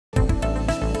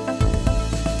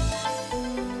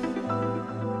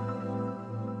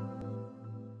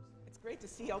to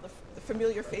see all the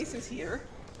familiar faces here.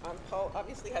 Paul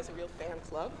obviously has a real fan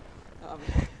club,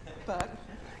 but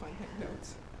find my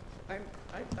notes. I'm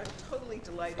totally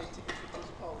delighted to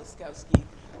introduce Paul Laskowski.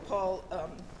 Paul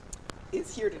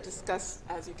is here to discuss,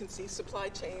 as you can see, supply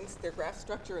chains, their graph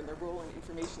structure, and their role in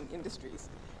information industries.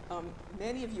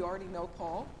 Many of you already know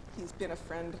Paul. He's been a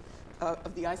friend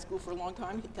of the iSchool for a long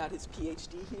time. He got his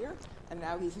PhD here, and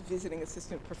now he's a visiting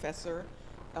assistant professor.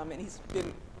 And he's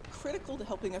been critical to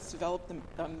helping us develop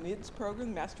the MIDS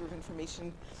program, Master of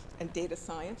Information and Data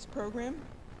Science program.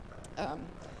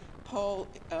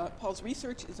 Paul's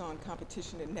research is on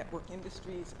competition in network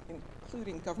industries,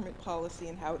 including government policy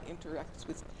and how it interacts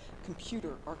with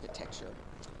computer architecture.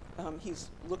 He's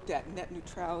looked at net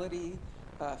neutrality,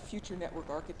 future network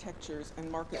architectures, and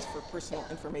markets for personal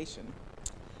information.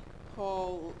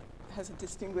 Paul has a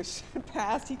distinguished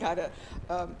past. He got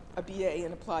a BA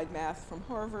in applied math from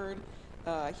Harvard.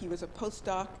 He was a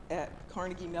postdoc at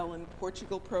Carnegie Mellon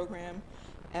Portugal program,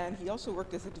 and he also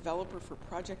worked as a developer for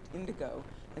Project Indigo,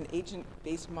 an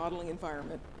agent-based modeling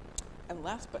environment. And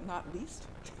last but not least,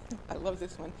 I love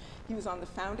this one, he was on the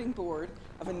founding board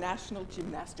of a national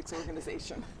gymnastics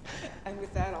organization. And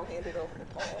with that, I'll hand it over to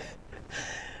Paul.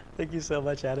 Thank you so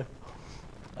much, Adam.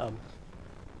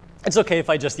 It's okay if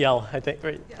I just yell, I think.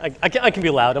 Right? Yeah. I can be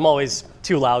loud. I'm always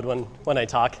too loud when I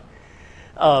talk.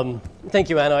 Thank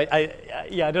you, Anna.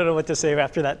 I don't know what to say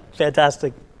after that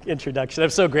fantastic introduction.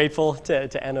 I'm so grateful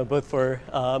to Anna, both for,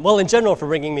 well, in general, for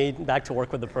bringing me back to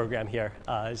work with the program here.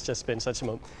 It's just been such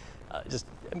a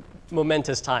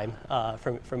momentous time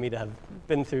for me to have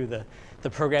been through the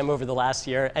program over the last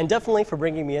year, and definitely for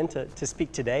bringing me in to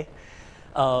speak today.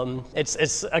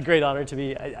 It's a great honor to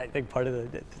be, I think, part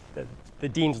of the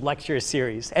Dean's Lecture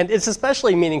Series. And it's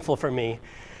especially meaningful for me,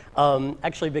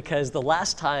 actually, because the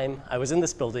last time I was in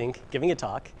this building giving a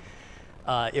talk,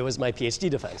 it was my PhD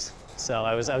defense. So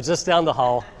I was just down the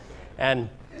hall, and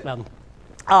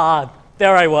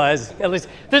there I was. At least,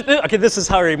 okay, this is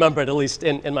how I remember it, at least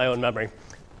in my own memory.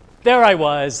 There I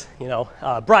was,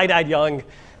 bright-eyed young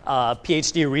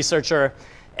PhD researcher,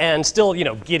 and still,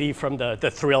 giddy from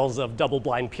the thrills of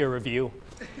double-blind peer review.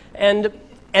 And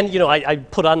I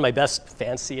put on my best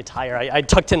fancy attire. I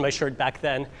tucked in my shirt back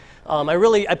then.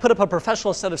 I put up a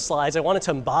professional set of slides. I wanted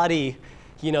to embody,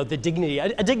 the dignity,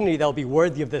 a dignity that will be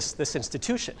worthy of this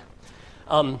institution.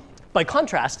 By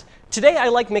contrast, today I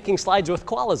like making slides with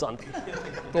koalas on them.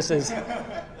 This is,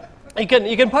 you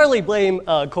can partly blame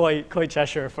Coy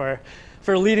Cheshire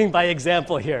for leading by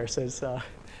example here, since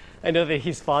I know that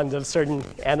he's fond of certain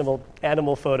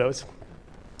animal photos.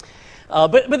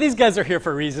 But these guys are here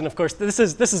for a reason. Of course, this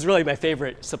is really my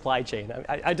favorite supply chain.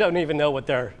 I don't even know what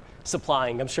they're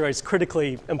supplying. I'm sure it's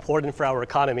critically important for our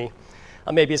economy.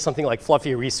 Maybe it's something like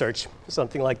fluffy research,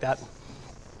 something like that.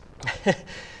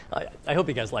 I hope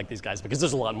you guys like these guys, because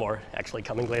there's a lot more actually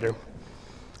coming later.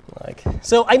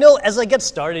 So I know as I get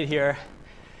started here,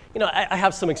 I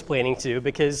have some explaining to do,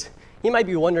 because you might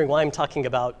be wondering why I'm talking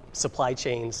about supply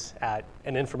chains at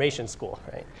an information school,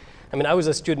 right? I mean, I was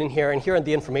a student here, and here at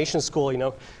the information school,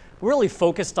 we're really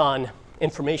focused on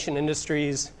information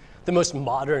industries, the most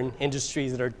modern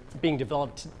industries that are being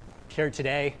developed here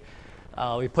today.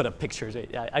 We put up pictures.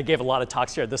 I gave a lot of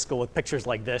talks here at this school with pictures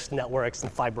like this, networks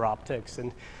and fiber optics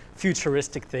and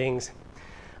futuristic things.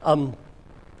 Well,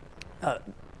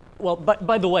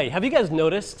 by the way, have you guys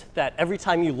noticed that every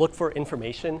time you look for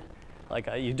information, like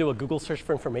you do a Google search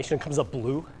for information, it comes up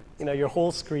blue? Your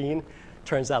whole screen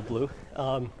turns out blue.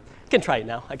 You can try it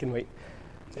now. I can wait.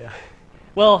 Yeah.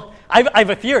 Well, I have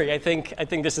a theory. I think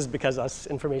this is because us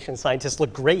information scientists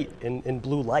look great in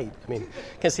blue light. I mean, you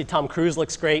can see Tom Cruise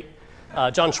looks great.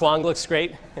 John Schwang looks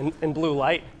great in blue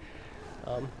light.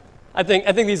 I think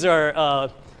these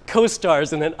are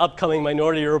co-stars in an upcoming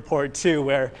Minority Report 2,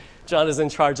 where John is in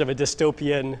charge of a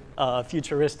dystopian,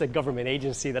 futuristic government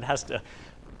agency that has to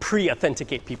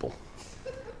pre-authenticate people.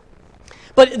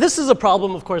 But this is a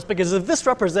problem, of course, because if this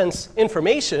represents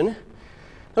information,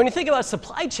 when you think about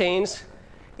supply chains,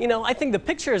 I think the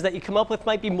pictures that you come up with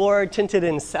might be more tinted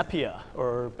in sepia,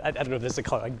 or I don't know if there's a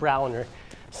color, like brown or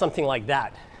something like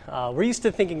that. We're used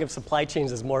to thinking of supply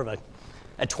chains as more of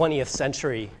a 20th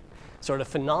century sort of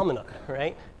phenomenon,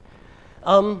 right?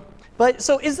 But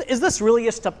so is this really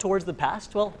a step towards the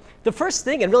past? Well, the first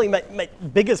thing, and really my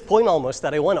biggest point almost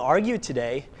that I want to argue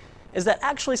today, is that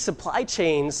actually supply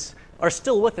chains are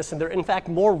still with us, and they're in fact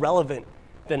more relevant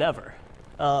than ever.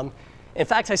 In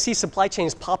fact, I see supply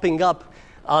chains popping up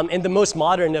in the most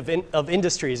modern of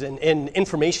industries, in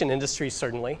information industries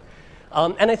certainly.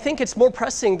 And I think it's more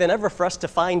pressing than ever for us to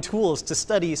find tools to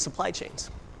study supply chains.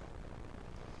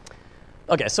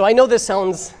 Okay, so I know this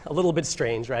sounds a little bit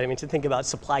strange, right? I mean, to think about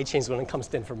supply chains when it comes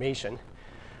to information.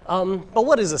 But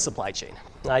what is a supply chain?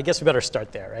 I guess we better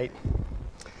start there, right?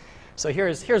 So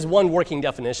here's one working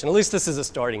definition. At least this is a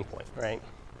starting point, right?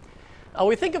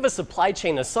 We think of a supply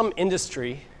chain as some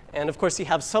industry, and of course you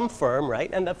have some firm, right?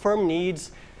 And that firm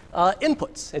needs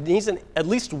inputs. It needs at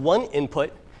least one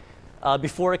input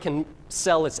before it can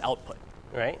sell its output,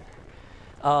 right?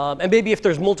 And maybe if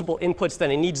there's multiple inputs,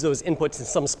 then it needs those inputs in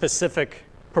some specific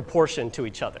proportion to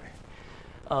each other.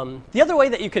 The other way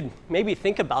that you could maybe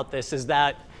think about this is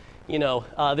that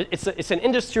it's an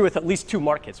industry with at least two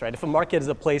markets, right? If a market is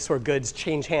a place where goods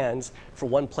change hands from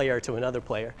one player to another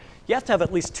player, you have to have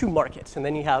at least two markets, and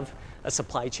then you have a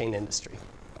supply chain industry.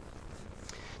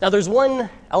 Now, there's one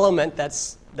element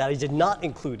that I did not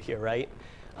include here, right?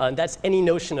 That's any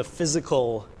notion of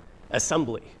physical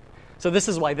assembly. So this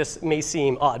is why this may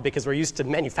seem odd, because we're used to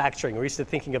manufacturing. We're used to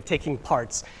thinking of taking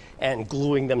parts and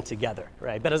gluing them together,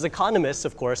 right? But as economists,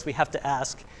 of course, we have to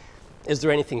ask, is there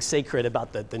anything sacred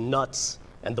about the nuts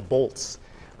and the bolts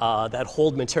that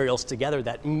hold materials together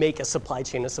that make a supply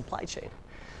chain a supply chain?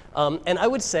 And I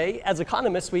would say, as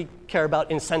economists, we care about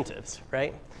incentives,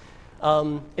 right?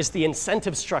 It's the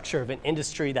incentive structure of an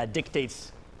industry that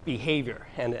dictates behavior.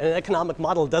 And an economic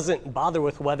model doesn't bother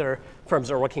with whether firms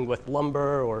are working with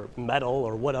lumber or metal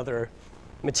or what other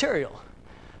material.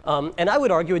 And I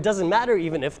would argue it doesn't matter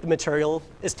even if the material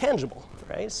is tangible,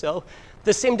 right? So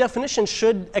the same definition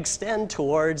should extend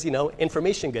towards,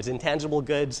 information goods, intangible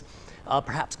goods,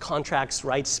 perhaps contracts,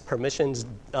 rights, permissions,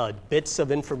 bits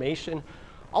of information.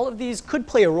 All of these could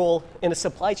play a role in a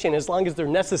supply chain as long as they're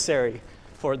necessary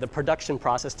for the production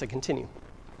process to continue.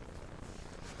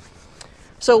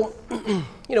 So,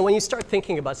 when you start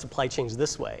thinking about supply chains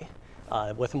this way,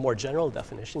 with a more general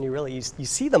definition, you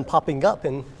see them popping up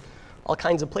in all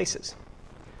kinds of places.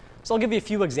 So I'll give you a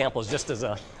few examples, just as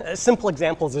simple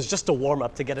examples as just a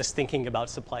warm-up to get us thinking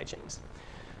about supply chains.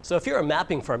 So if you're a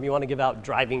mapping firm, you want to give out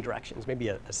driving directions, maybe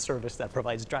a service that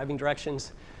provides driving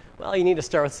directions. Well, you need to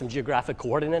start with some geographic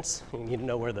coordinates. You need to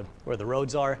know where the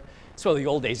roads are. So in the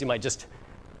old days, you might just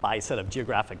buy a set of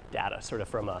geographic data, sort of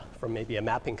from maybe a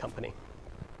mapping company.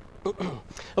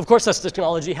 Of course, as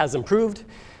technology has improved,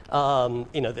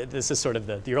 this is sort of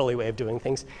the early way of doing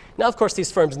things. Now, of course,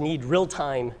 these firms need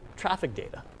real-time traffic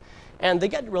data. And they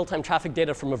get real-time traffic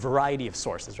data from a variety of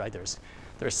sources, right? There's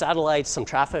satellites, some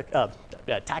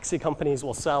taxi companies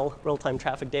will sell real-time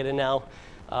traffic data now.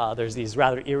 There's these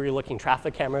rather eerie-looking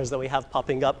traffic cameras that we have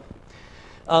popping up.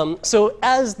 So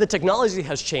as the technology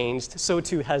has changed, so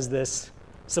too has this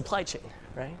supply chain,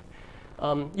 right?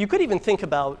 You could even think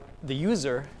about the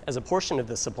user as a portion of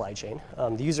the supply chain.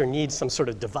 The user needs some sort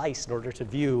of device in order to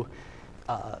view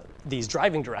these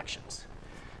driving directions.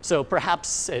 So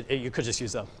perhaps you could just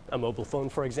use a mobile phone,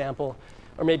 for example.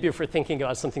 Or maybe if we're thinking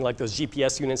about something like those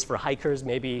GPS units for hikers,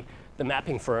 maybe the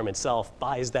mapping firm itself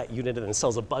buys that unit and then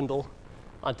sells a bundle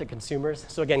onto consumers.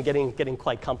 So again, getting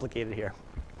quite complicated here.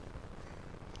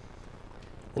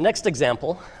 The next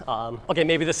example, okay,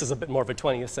 maybe this is a bit more of a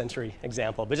 20th century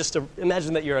example, but just to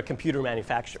imagine that you're a computer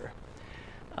manufacturer.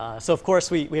 So of course,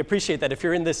 we appreciate that if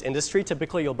you're in this industry,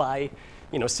 typically you'll buy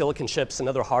silicon chips and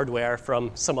other hardware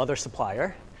from some other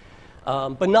supplier.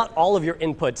 But not all of your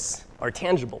inputs are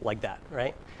tangible like that,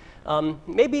 right?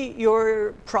 Maybe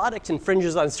your product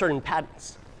infringes on certain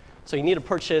patents. So you need to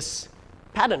purchase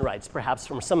patent rights, perhaps,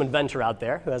 from some inventor out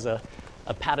there who has a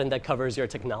patent that covers your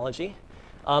technology.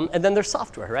 And then there's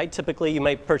software, right? Typically, you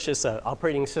might purchase an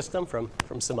operating system from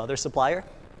some other supplier.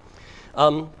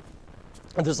 And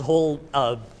there's a whole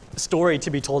story to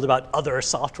be told about other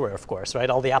software, of course, right?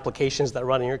 All the applications that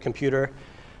run on your computer.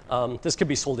 This could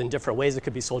be sold in different ways. It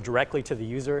could be sold directly to the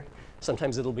user.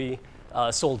 Sometimes it'll be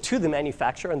sold to the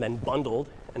manufacturer and then bundled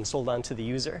and sold on to the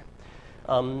user.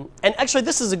 And actually,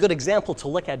 this is a good example to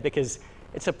look at because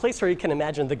it's a place where you can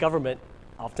imagine the government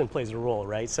often plays a role,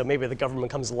 right? So maybe the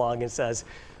government comes along and says,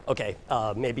 okay,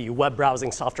 maybe web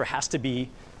browsing software has to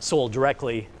be sold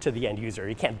directly to the end user.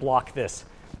 You can't block this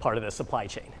part of the supply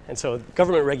chain. And so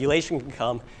government regulation can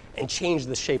come and change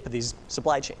the shape of these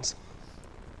supply chains.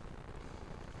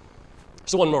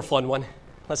 So one more fun one.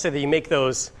 Let's say that you make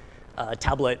those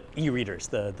tablet e-readers,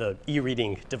 the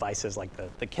e-reading devices like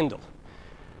the Kindle,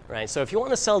 right? So if you want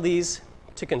to sell these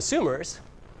to consumers,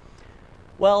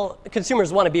 well,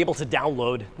 consumers want to be able to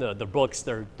download the books,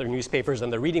 their newspapers,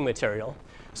 and their reading material.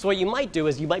 So what you might do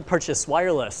is you might purchase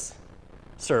wireless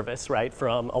service, right,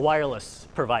 from a wireless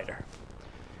provider.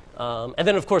 And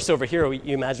then, of course, over here,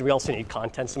 you imagine we also need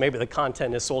content. So maybe the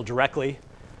content is sold directly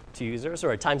to users,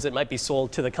 or at times it might be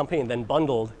sold to the company and then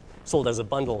sold as a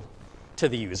bundle to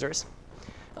the users.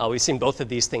 We've seen both of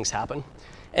these things happen.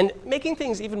 And making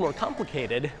things even more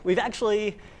complicated, we've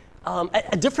actually,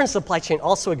 a different supply chain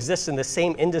also exists in the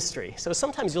same industry. So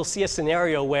sometimes you'll see a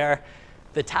scenario where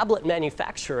the tablet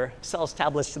manufacturer sells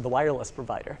tablets to the wireless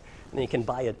provider. And then you can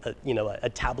buy a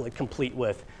tablet complete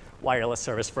with wireless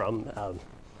service from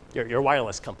your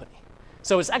wireless company.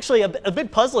 So it's actually a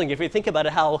bit puzzling if you think about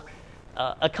it, how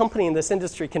a company in this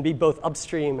industry can be both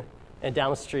upstream and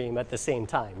downstream at the same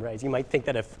time, right? You might think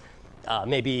that if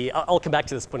maybe, I'll come back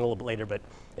to this point a little bit later, but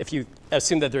if you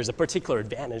assume that there's a particular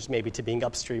advantage maybe to being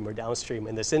upstream or downstream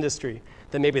in this industry,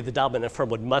 then maybe the dominant firm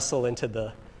would muscle into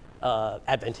the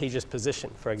advantageous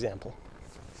position, for example.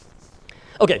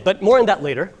 Okay, but more on that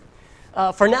later.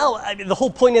 For now, the whole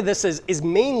point of this is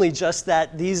mainly just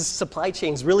that these supply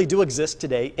chains really do exist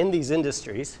today in these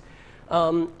industries.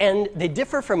 And they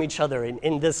differ from each other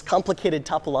in this complicated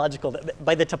topological.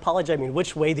 By the topology, I mean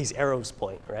which way these arrows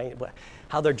point, right?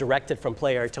 How they're directed from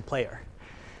player to player.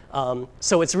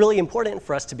 So it's really important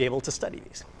for us to be able to study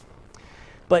these.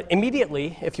 But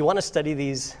immediately, if you want to study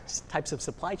these types of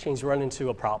supply chains, you run into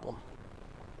a problem.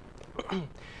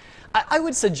 I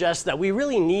would suggest that we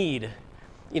really need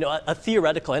a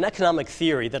theoretical, an economic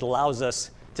theory that allows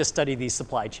us to study these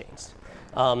supply chains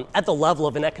at the level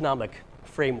of an economic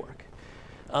framework.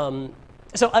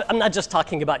 So I'm not just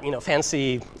talking about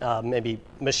fancy maybe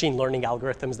machine learning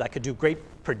algorithms that could do great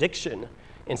prediction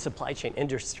in supply chain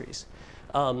industries.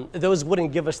 Those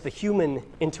wouldn't give us the human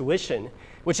intuition,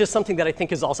 which is something that I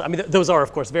think is also, I mean, those are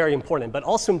of course very important, but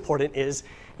also important is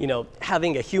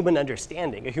having a human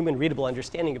understanding, a human readable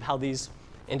understanding of how these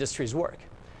industries work.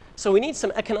 So we need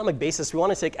some economic basis. We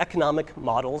want to take economic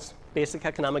models, basic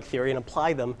economic theory, and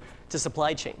apply them to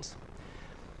supply chains.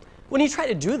 When you try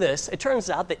to do this, it turns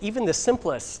out that even the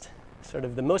simplest, sort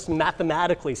of the most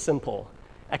mathematically simple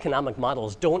economic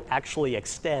models don't actually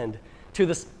extend to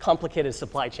the complicated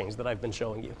supply chains that I've been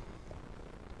showing you.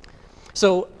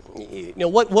 So,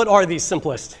 what are these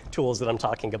simplest tools that I'm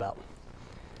talking about?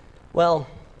 Well,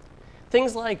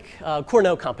 things like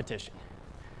Cournot competition.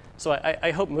 So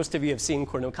I hope most of you have seen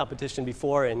Cournot competition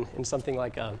before in something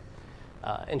like an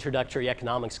introductory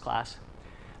economics class.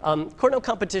 Cournot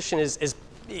competition is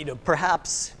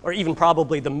perhaps, or even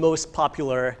probably, the most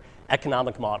popular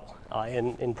economic model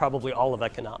in probably all of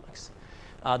economics.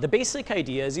 The basic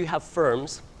idea is you have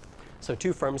firms, so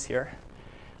two firms here,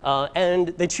 and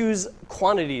they choose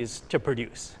quantities to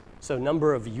produce, so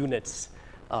number of units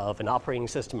of an operating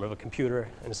system, of a computer,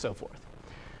 and so forth.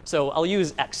 So I'll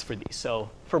use X for these. So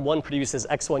firm 1 produces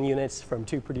X1 units, firm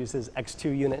 2 produces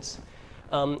X2 units.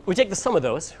 We take the sum of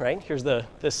those, right? Here's the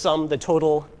sum, the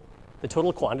total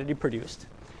quantity produced.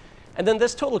 And then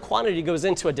this total quantity goes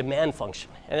into a demand function.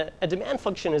 And a demand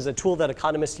function is a tool that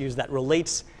economists use that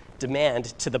relates demand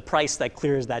to the price that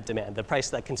clears that demand, the price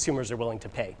that consumers are willing to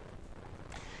pay.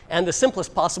 And the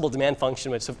simplest possible demand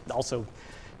function, which also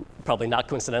probably not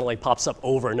coincidentally pops up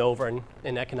over and over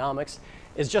in economics,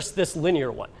 is just this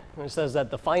linear one. And it says that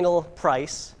the final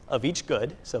price of each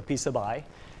good, so P sub I,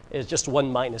 is just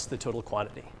 1 minus the total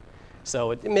quantity.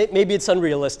 So maybe it's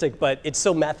unrealistic, but it's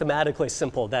so mathematically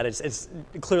simple that it's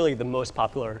clearly the most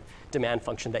popular demand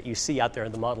function that you see out there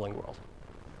in the modeling world.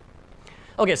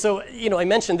 Okay, so I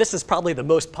mentioned this is probably the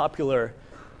most popular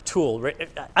tool,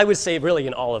 I would say really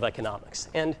in all of economics.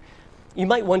 And you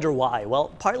might wonder why. Well,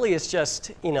 partly it's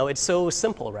just, it's so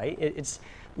simple, right? It's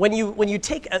when you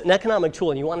take an economic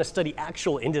tool and you want to study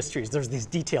actual industries, there's these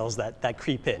details that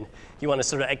creep in. You want to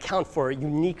sort of account for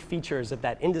unique features of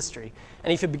that industry.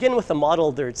 And if you begin with a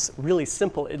model that's really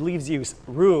simple, it leaves you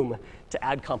room to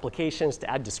add complications, to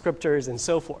add descriptors, and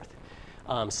so forth.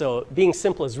 So being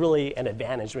simple is really an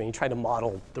advantage when you try to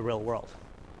model the real world.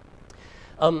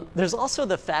 There's also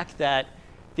the fact that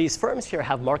these firms here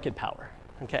have market power,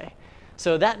 okay?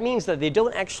 So that means that they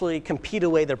don't actually compete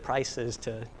away their prices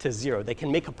to zero. They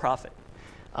can make a profit.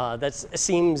 That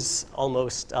seems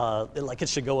almost like it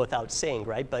should go without saying,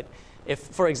 right? But if,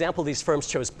 for example, these firms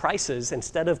chose prices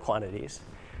instead of quantities,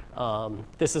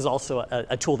 this is also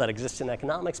a tool that exists in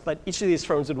economics, but each of these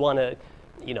firms would want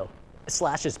to,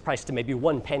 slash its price to maybe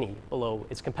 1 penny below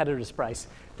its competitor's price.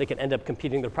 They can end up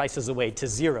competing their prices away to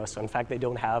zero. So in fact, they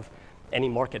don't have any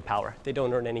market power. They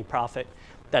don't earn any profit.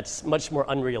 That's much more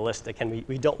unrealistic, and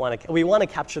we don't want to. We want to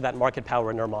capture that market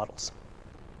power in our models.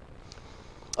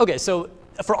 Okay, so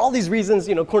for all these reasons,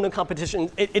 Cournot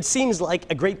competition, it seems like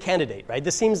a great candidate, right?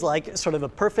 This seems like sort of a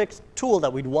perfect tool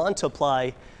that we'd want to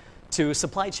apply to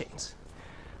supply chains.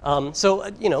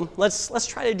 Let's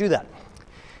try to do that.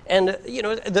 And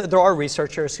there are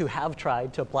researchers who have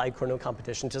tried to apply Cournot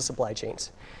competition to supply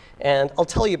chains, and I'll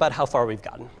tell you about how far we've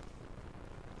gotten.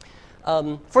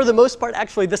 For the most part,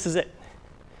 actually, this is it.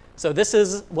 So this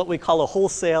is what we call a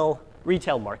wholesale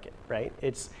retail market, right?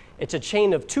 It's a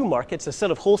chain of two markets. A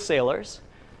set of wholesalers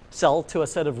sell to a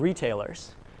set of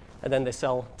retailers, and then they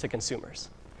sell to consumers.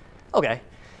 Okay,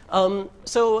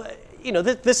 so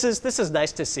this is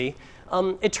nice to see.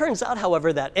 It turns out,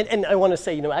 however, that, and I want to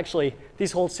say, actually,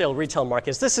 these wholesale retail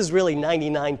markets, this is really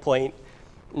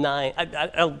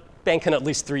 99.9. I'll bank on at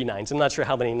least 3 nines. I'm not sure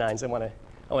how many nines I want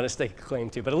to stake a claim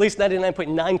to, but at least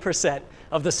 99.9%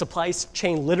 of the supply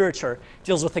chain literature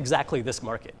deals with exactly this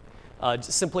market,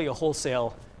 simply a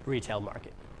wholesale retail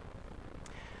market.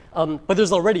 But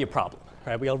there's already a problem,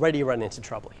 right? We already run into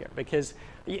trouble here because,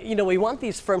 we want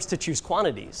these firms to choose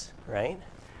quantities, right?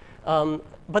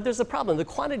 But there's a problem. The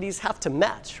quantities have to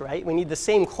match, right? We need the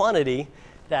same quantity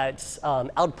that's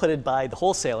outputted by the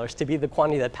wholesalers to be the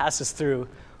quantity that passes through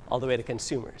all the way to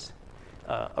consumers.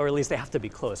 Or at least they have to be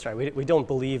close, right? We don't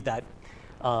believe that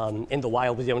in the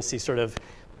wild we don't see sort of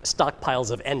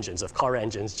stockpiles of engines, of car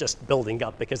engines, just building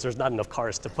up because there's not enough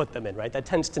cars to put them in, right? That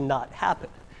tends to not happen.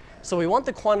 So we want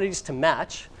the quantities to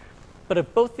match, but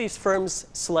if both these firms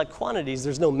select quantities,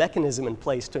 there's no mechanism in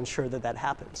place to ensure that that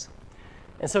happens.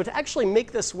 And so to actually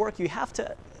make this work, you have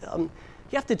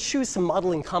to choose some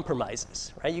modeling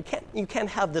compromises, right? You can't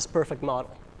have this perfect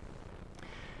model.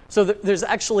 So there's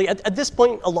actually, at this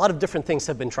point, a lot of different things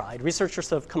have been tried. Researchers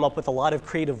have come up with a lot of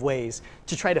creative ways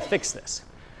to try to fix this.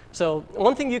 So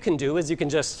one thing you can do is you can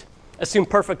just assume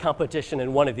perfect competition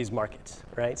in one of these markets,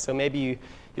 right? So maybe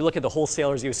you look at the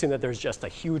wholesalers, you assume that there's just a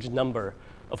huge number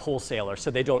of wholesalers,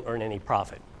 so they don't earn any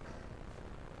profit.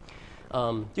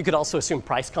 You could also assume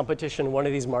price competition in one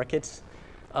of these markets.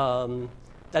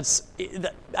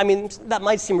 That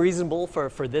might seem reasonable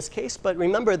for this case, but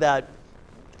remember that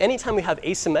anytime we have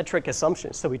asymmetric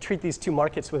assumptions, so we treat these two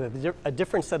markets with a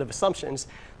different set of assumptions,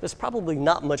 there's probably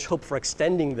not much hope for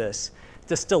extending this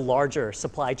to still larger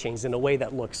supply chains in a way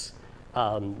that looks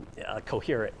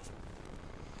coherent.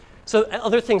 So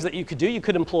other things that you could do, you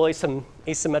could employ some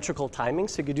asymmetrical timing.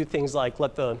 So you could do things like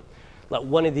let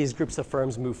one of these groups of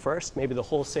firms move first. Maybe the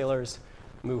wholesalers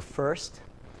move first.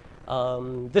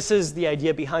 This is the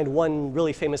idea behind one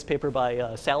really famous paper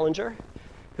by Salinger,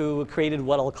 who created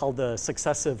what I'll call the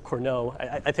successive Cournot.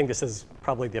 I think this is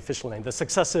probably the official name, the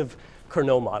successive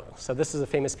Cournot model. So this is a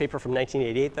famous paper from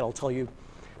 1988 that I'll tell you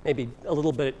maybe a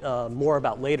little bit more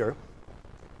about later.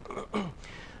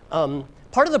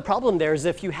 Part of the problem there is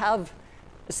if you have,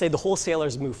 say, the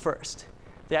wholesalers move first,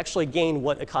 they actually gain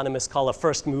what economists call a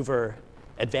first mover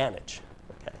advantage.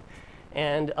 Okay?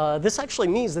 And this actually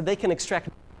means that they can extract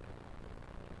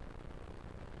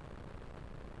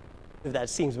if that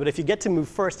seems, but if you get to move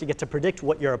first, you get to predict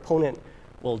what your opponent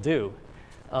will do.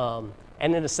 And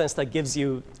in a sense, that gives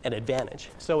you an advantage.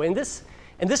 So in this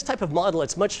type of model,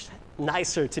 it's much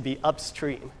nicer to be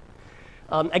upstream.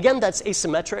 Again, that's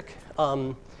asymmetric.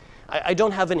 I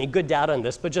don't have any good data on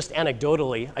this, but just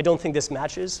anecdotally, I don't think this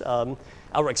matches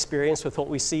our experience with what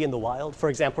we see in the wild. For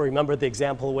example, remember the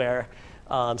example where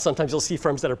sometimes you'll see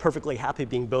firms that are perfectly happy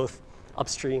being both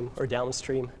upstream or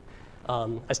downstream.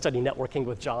 I study networking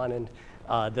with John, and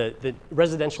the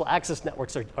residential access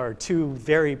networks are two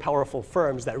very powerful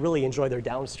firms that really enjoy their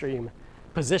downstream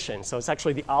position. So it's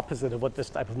actually the opposite of what this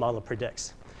type of model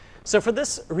predicts. So for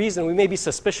this reason, we may be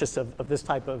suspicious of this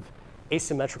type of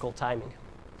asymmetrical timing.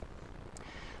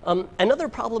 Another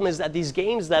problem is that these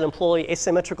games that employ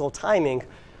asymmetrical timing,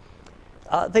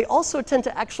 they also tend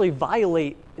to actually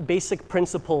violate basic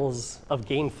principles of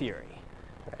game theory.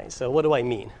 Right? So what do I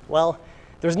mean? Well,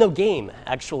 there's no game,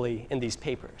 actually, in these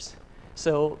papers.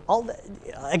 So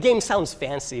a game sounds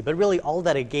fancy, but really all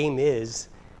that a game is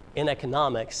in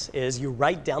economics is you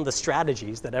write down the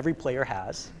strategies that every player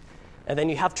has, and then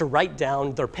you have to write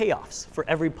down their payoffs for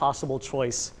every possible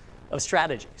choice of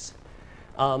strategies.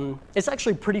 It's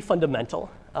actually pretty fundamental.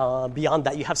 Beyond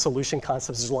that, you have solution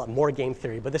concepts. There's a lot more game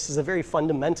theory, but this is a very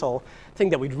fundamental thing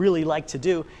that we'd really like to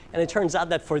do. And it turns out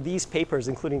that for these papers,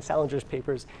 including Salinger's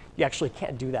papers, you actually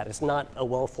can't do that. It's not a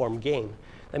well-formed game.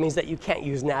 That means that you can't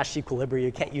use Nash equilibria.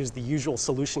 You can't use the usual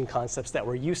solution concepts that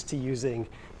we're used to using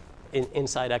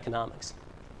inside economics.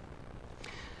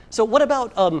 So what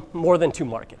about more than two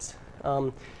markets?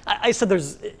 I said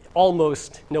there's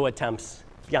almost no attempts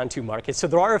beyond two markets. So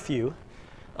there are a few.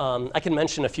 I can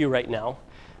mention a few right now.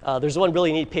 There's one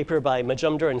really neat paper by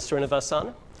Majumdar and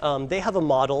Srinivasan. They have a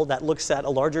model that looks at a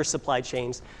larger supply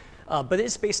chains, but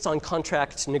it's based on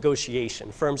contract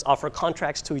negotiation. Firms offer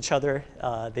contracts to each other.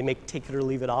 They make take it or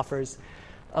leave it offers.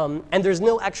 And there's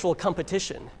no actual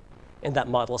competition in that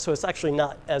model, so it's actually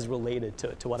not as related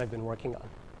to what I've been working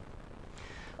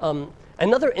on.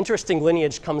 Another interesting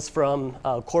lineage comes from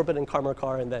Corbett and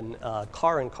Karmarkar and then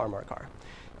Carr and Karmarkar.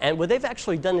 And what they've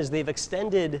actually done is they've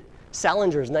extended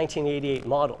Salinger's 1988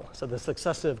 model, so the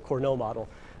successive Cournot model,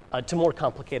 to more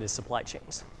complicated supply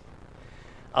chains.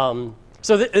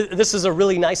 So this is a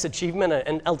really nice achievement,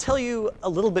 and I'll tell you a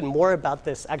little bit more about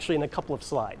this actually in a couple of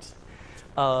slides.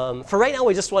 For right now,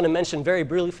 I just want to mention very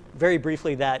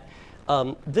briefly that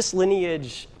this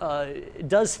lineage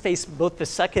does face both the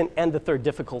second and the third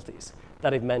difficulties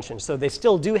that I've mentioned. So they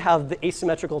still do have the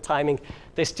asymmetrical timing.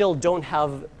 They still don't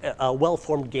have a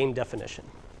well-formed game definition.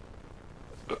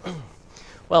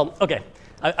 Well, OK,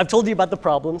 I've told you about the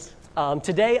problems.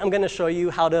 Today, I'm going to show you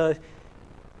how to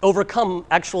overcome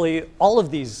actually all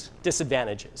of these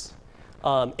disadvantages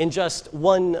in just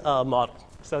one model.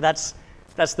 So that's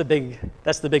the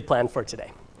big plan for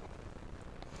today.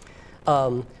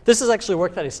 This is actually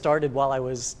work that I started while I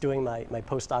was doing my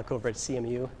postdoc over at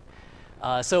CMU.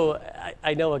 So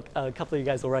I know a couple of you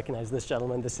guys will recognize this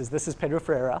gentleman. This is Pedro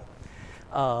Ferreira.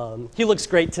 He looks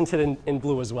great tinted in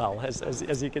blue as well,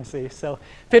 as you can see. So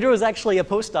Pedro was actually a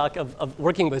postdoc of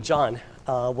working with John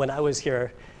when I was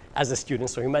here as a student,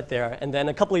 so we met there. And then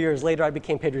a couple of years later, I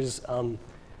became Pedro's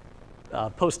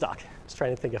postdoc. I was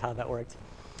trying to think of how that worked.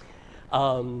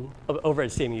 Over at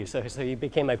CMU. So he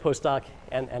became my postdoc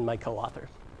and my co-author.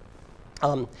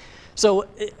 What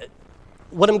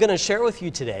I'm going to share with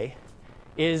you today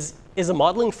is a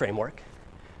modeling framework.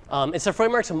 It's a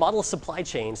framework to model supply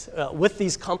chains with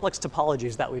these complex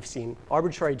topologies that we've seen,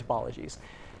 arbitrary topologies.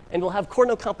 And we'll have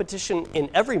Cournot competition in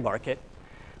every market.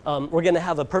 We're going to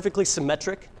have a perfectly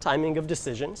symmetric timing of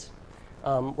decisions.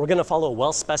 We're going to follow a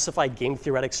well-specified game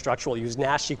theoretic structure. We'll use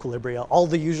Nash equilibria, all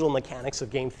the usual mechanics of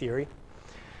game theory.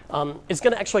 It's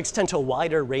going to actually extend to a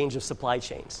wider range of supply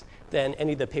chains than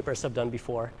any of the papers have done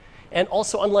before. And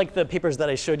also, unlike the papers that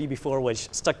I showed you before,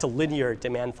 which stuck to linear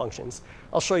demand functions,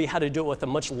 I'll show you how to do it with a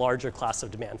much larger class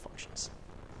of demand functions.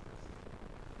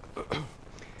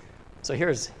 So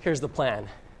here's the plan.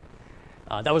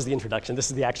 That was the introduction. This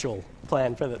is the actual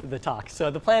plan for the talk. So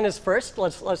the plan is first, I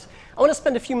want to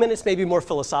spend a few minutes maybe more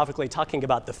philosophically talking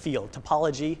about the field,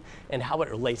 topology, and how it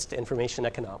relates to information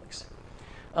economics.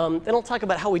 Then I'll talk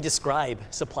about how we describe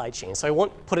supply chains. So I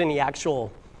won't put any actual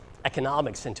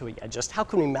economics into it yet, just how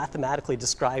can we mathematically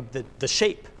describe the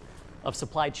shape of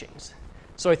supply chains.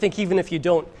 So I think even if you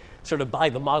don't sort of buy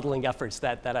the modeling efforts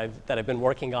that I've been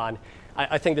working on,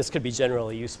 I think this could be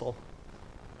generally useful.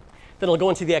 Then I'll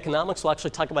go into the economics. We'll actually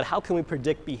talk about how can we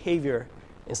predict behavior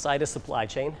inside a supply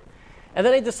chain. And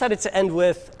then I decided to end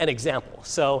with an example.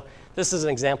 So this is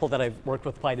an example that I've worked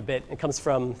with quite a bit. It comes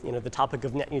from the topic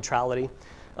of net neutrality.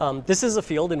 This is a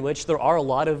field in which there are a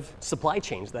lot of supply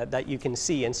chains that you can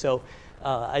see. And so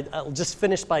I'll just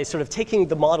finish by sort of taking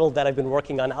the model that I've been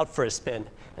working on out for a spin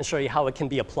and show you how it can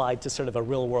be applied to sort of a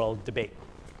real-world debate.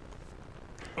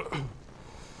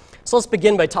 So let's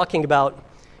begin by talking about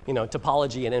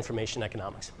topology and information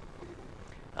economics.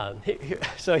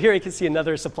 So here you can see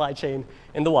another supply chain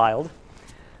in the wild.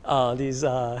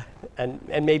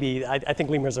 And maybe I think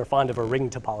lemurs are fond of a ring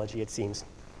topology, it seems.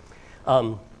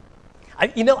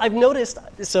 I've noticed,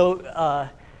 so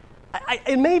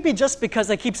it may be just because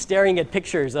I keep staring at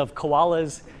pictures of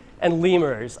koalas and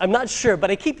lemurs. I'm not sure,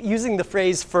 but I keep using the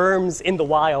phrase firms in the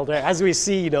wild, or as we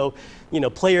see,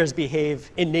 players behave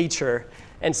in nature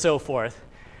and so forth.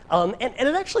 And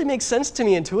it actually makes sense to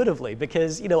me intuitively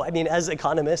because, as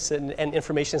economists and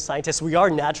information scientists, we are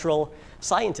natural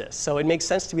scientists. So it makes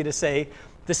sense to me to say,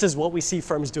 this is what we see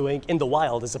firms doing in the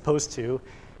wild as opposed to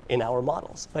in our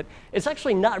models. But it's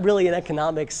actually not really an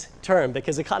economics term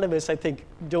because economists, I think,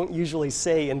 don't usually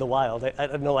say in the wild. I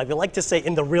don't know, they like to say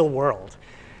in the real world.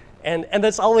 And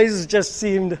that's always just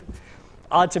seemed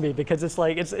odd to me because it's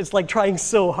like trying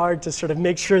so hard to sort of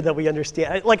make sure that we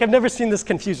understand. I've never seen this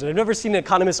confusion. I've never seen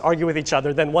economists argue with each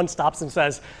other. Then one stops and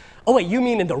says, "Oh wait, you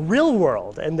mean in the real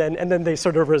world?" And then they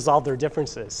sort of resolve their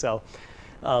differences. So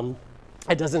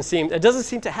it doesn't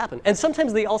seem to happen. And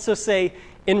sometimes they also say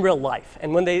in real life.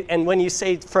 And when you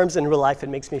say firms in real life, it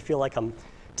makes me feel like I'm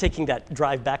taking that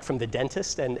drive back from the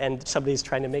dentist and somebody's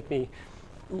trying to make me,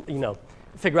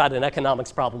 figure out an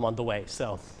economics problem on the way.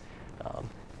 So.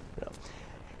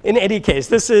 In any case,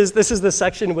 this is the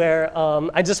section where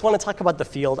I just want to talk about the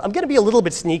field. I'm going to be a little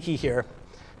bit sneaky here.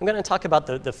 I'm going to talk about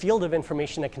the field of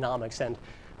information economics, and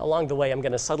along the way, I'm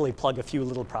going to subtly plug a few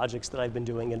little projects that I've been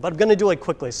doing. But I'm going to do it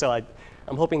quickly, so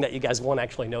I'm hoping that you guys won't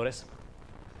actually notice.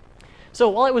 So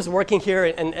while I was working here,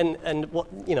 and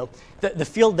the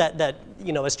field that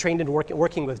is trained in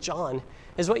working with John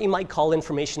is what you might call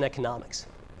information economics.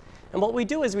 And what we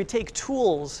do is we take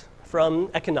tools from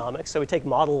economics, so we take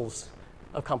models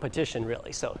of competition,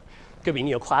 really. So it could be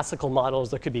neoclassical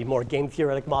models, there could be more game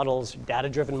theoretic models,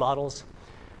 data-driven models.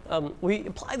 we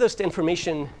apply those to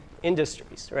information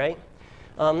industries, right?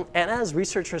 And as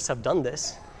researchers have done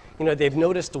this, they've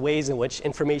noticed ways in which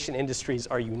information industries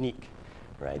are unique,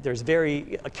 right? There's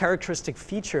very characteristic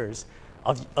features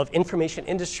of information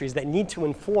industries that need to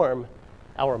inform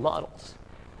our models.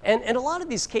 And in a lot of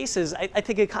these cases, I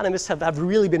think economists have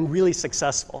really been really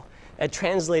successful at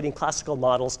translating classical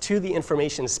models to the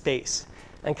information space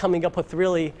and coming up with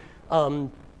really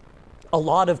a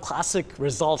lot of classic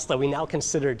results that we now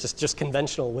consider just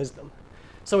conventional wisdom.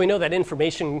 So we know that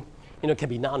information can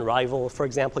be non-rival. For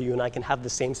example, you and I can have the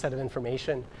same set of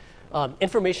information.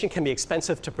 Information can be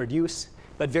expensive to produce,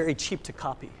 but very cheap to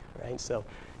copy, right? So it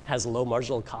has low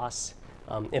marginal costs.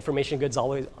 Information goods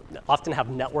often have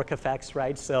network effects,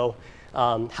 right? So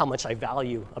how much I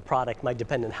value a product might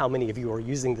depend on how many of you are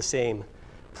using the same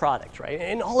product, right?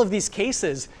 In all of these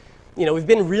cases, we've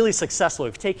been really successful.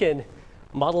 We've taken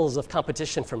models of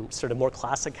competition from sort of more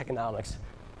classic economics,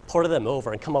 ported them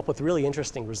over, and come up with really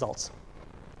interesting results.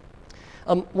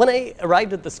 When I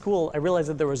arrived at the school, I realized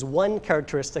that there was one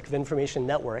characteristic of information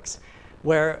networks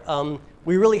where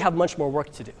we really have much more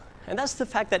work to do. And that's the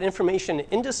fact that information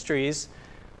industries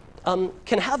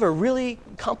can have a really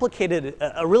complicated,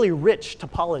 a really rich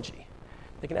topology.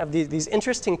 They can have these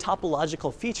interesting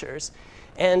topological features.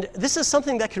 And this is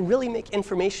something that can really make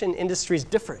information industries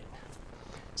different.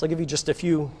 So I'll give you just a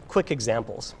few quick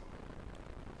examples.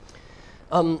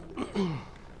 When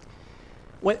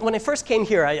I first came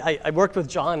here, I worked with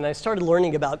John, and I started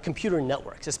learning about computer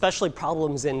networks, especially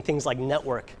problems in things like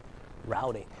network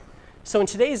routing. So in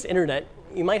today's internet,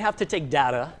 you might have to take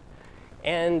data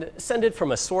and send it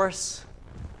from a source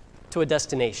to a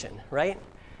destination, right?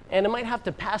 And it might have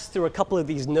to pass through a couple of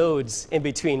these nodes in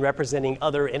between representing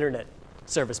other internet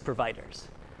service providers.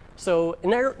 So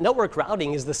network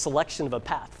routing is the selection of a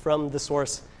path from the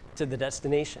source to the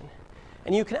destination.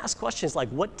 And you can ask questions like,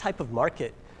 what type of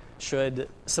market should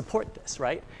support this,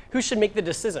 right? Who should make the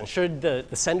decision? Should the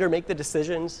sender make the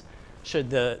decisions?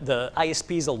 Should the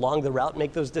ISPs along the route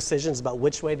make those decisions about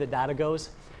which way the data goes?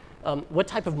 What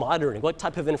type of monitoring, what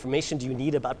type of information do you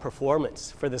need about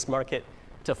performance for this market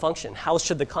to function? How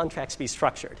should the contracts be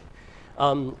structured?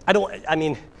 I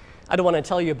don't want to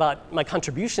tell you about my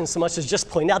contributions so much as just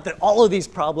point out that all of these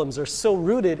problems are so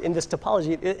rooted in this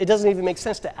topology, it doesn't even make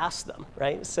sense to ask them,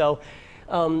 right? So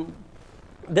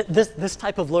this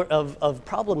type of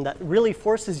problem that really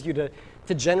forces you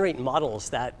to generate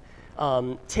models that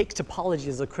take topology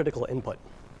as a critical input.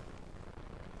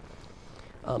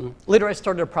 Later, I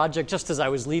started a project just as I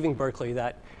was leaving Berkeley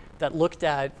that looked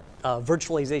at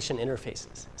virtualization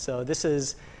interfaces. So this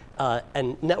is a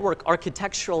network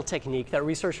architectural technique that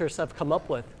researchers have come up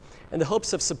with in the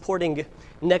hopes of supporting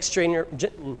next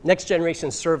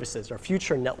generation services or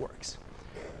future networks,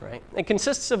 right? It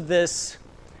consists of this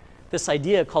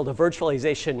idea called a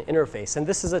virtualization interface. And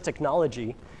this is a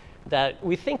technology that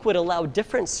we think would allow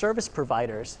different service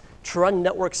providers to run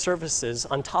network services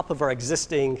on top of our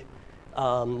existing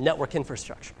network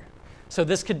infrastructure. So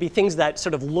this could be things that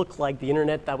sort of look like the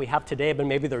internet that we have today, but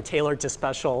maybe they're tailored to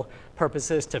special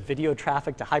purposes, to video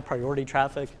traffic, to high priority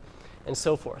traffic, and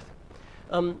so forth.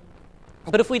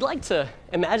 But if we'd like to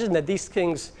imagine that these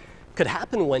things could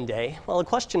happen one day, well, the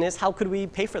question is, how could we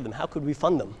pay for them? How could we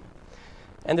fund them?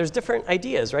 And there's different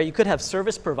ideas, right? You could have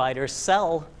service providers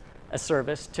sell a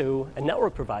service to a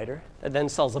network provider that then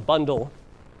sells a bundle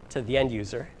to the end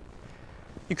user.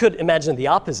 You could imagine the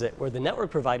opposite, where the network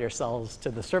provider sells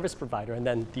to the service provider and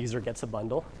then the user gets a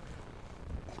bundle.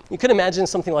 You could imagine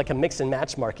something like a mix and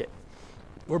match market,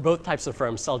 where both types of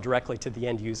firms sell directly to the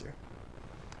end user.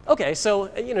 Okay, so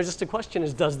just the question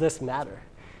is, does this matter?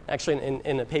 Actually,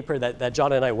 in a paper that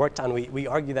John and I worked on, we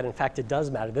argue that, in fact, it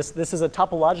does matter. This is a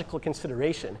topological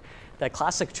consideration that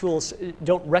classic tools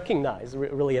don't recognize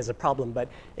really as a problem, but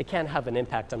it can have an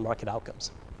impact on market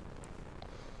outcomes.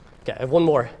 Okay, I have one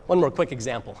more quick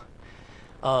example.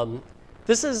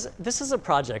 This is a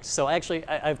project. So I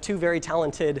have two very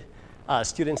talented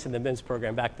students in the MIMS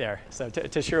program back there, so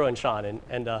Toshiro and Sean,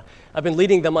 and I've been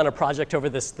leading them on a project over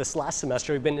this last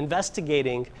semester. We've been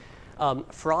investigating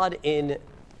fraud in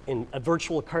a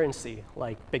virtual currency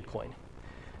like Bitcoin.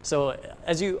 So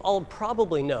as you all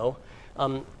probably know,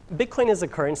 Bitcoin is a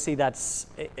currency that's,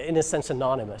 in a sense,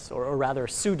 anonymous, or rather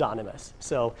pseudonymous.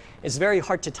 So it's very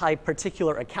hard to tie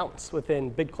particular accounts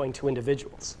within Bitcoin to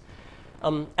individuals.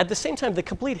 At the same time, the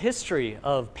complete history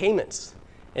of payments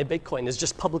in Bitcoin is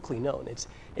just publicly known.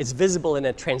 It's visible in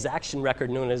a transaction record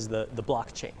known as the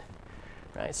blockchain.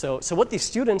 Right? So what these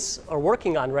students are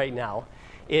working on right now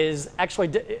is actually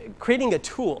creating a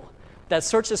tool that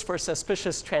searches for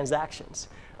suspicious transactions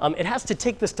it has to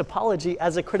take this topology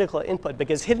as a critical input,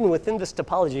 because hidden within this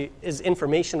topology is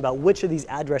information about which of these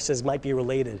addresses might be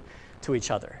related to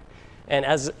each other. And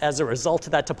as a result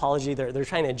of that topology, they're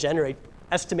trying to generate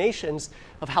estimations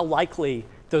of how likely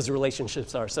those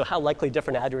relationships are, so how likely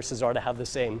different addresses are to have the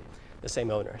same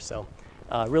owner. So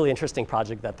really interesting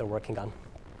project that they're working on.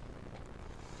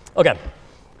 OK.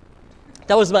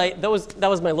 That was my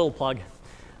little plug.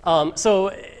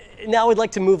 So now I'd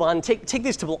like to move on, take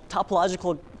these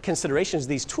topological considerations,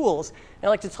 these tools, and I'd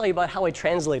like to tell you about how I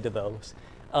translated those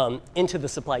into the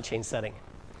supply chain setting.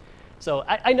 So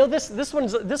I know this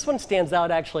one stands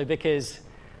out actually because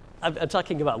I'm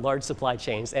talking about large supply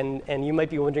chains, and you might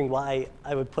be wondering why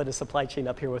I would put a supply chain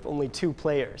up here with only 2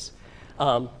 players.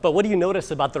 But what do you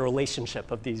notice about the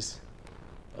relationship of these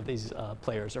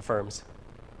players or firms?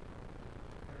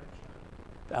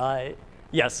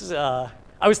 Yes,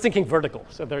 I was thinking vertical,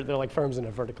 so they're like firms in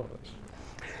a vertical.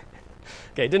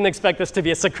 OK, didn't expect this to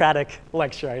be a Socratic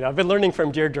lecture. I've been learning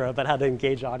from Deirdre about how to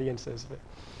engage audiences.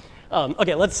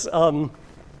 OK, let's have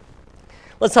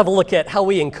a look at how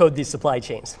we encode these supply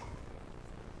chains.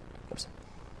 Oops.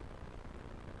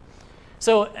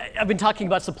 So I've been talking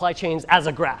about supply chains as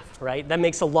a graph, right? That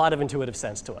makes a lot of intuitive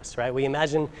sense to us, right? We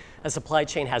imagine a supply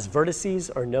chain has vertices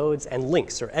or nodes and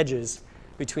links or edges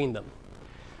between them.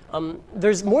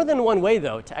 There's more than one way,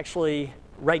 though, to actually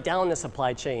write down a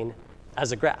supply chain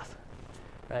as a graph,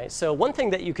 right? So one thing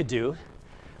that you could do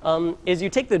is you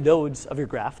take the nodes of your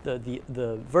graph, the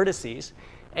vertices,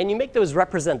 and you make those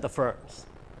represent the firms,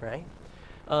 right?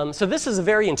 So this is a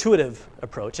very intuitive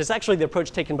approach. It's actually the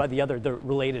approach taken by the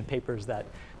related papers that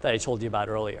I told you about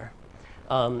earlier.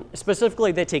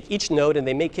 Specifically, they take each node and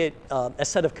they make it a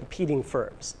set of competing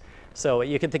firms. So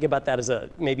you can think about that as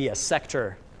maybe a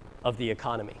sector of the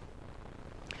economy.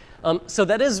 So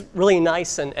that is really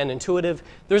nice and intuitive.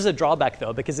 There's a drawback,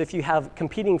 though, because if you have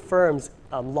competing firms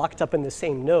locked up in the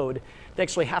same node, they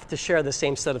actually have to share the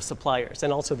same set of suppliers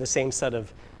and also the same set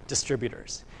of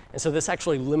distributors. And so this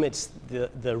actually limits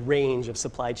the range of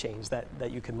supply chains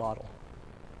that you can model.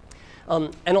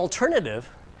 An alternative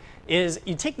is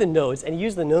you take the nodes and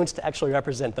use the nodes to actually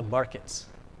represent the markets,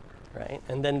 right?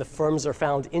 And then the firms are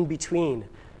found in between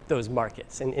those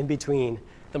markets and in between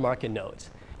the market nodes.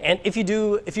 And if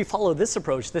you follow this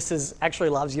approach, this actually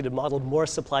allows you to model more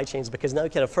supply chains, because now you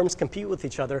can have firms compete with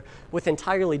each other with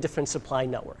entirely different supply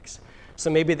networks. So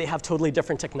maybe they have totally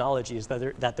different technologies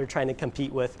that they're trying to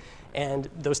compete with, and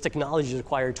those technologies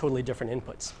require totally different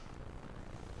inputs.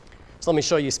 So let me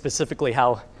show you specifically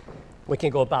how we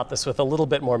can go about this with a little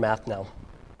bit more math now.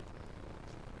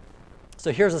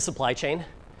 So here's a supply chain.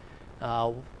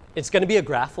 It's going to be a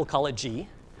graph. We'll call it G.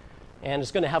 And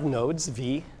it's going to have nodes,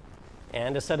 V,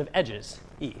 and a set of edges,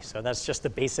 E. So that's just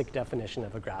the basic definition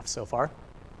of a graph so far.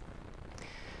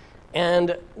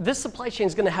 And this supply chain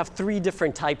is going to have 3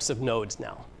 different types of nodes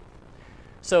now.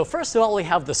 So first of all, we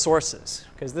have the sources,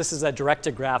 because this is a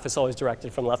directed graph. It's always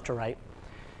directed from left to right.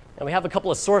 And we have a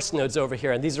couple of source nodes over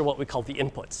here, and these are what we call the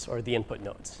inputs, or the input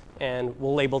nodes. And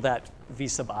we'll label that V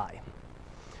sub I.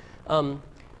 The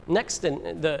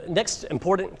next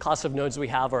important class of nodes we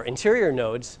have are interior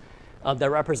nodes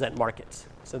that represent markets.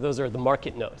 So those are the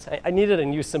market nodes. I needed a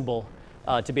new symbol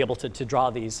to be able to draw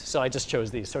these, so I just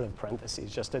chose these sort of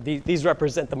parentheses. These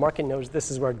represent the market nodes. This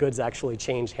is where goods actually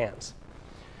change hands.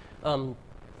 I'll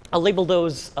label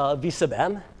those V sub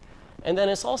M. And then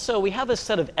it's also, we have a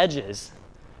set of edges,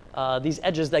 these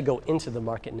edges that go into the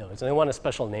market nodes. And I want a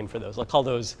special name for those. I'll call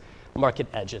those market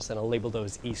edges, and I'll label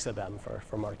those E sub M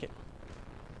for market.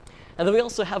 And then we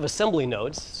also have assembly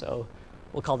nodes, so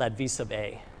we'll call that V sub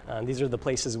A. These are the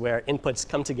places where inputs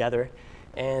come together.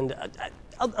 And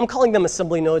I'm calling them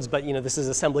assembly nodes, but this is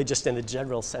assembly just in the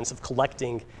general sense of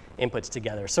collecting inputs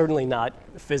together, certainly not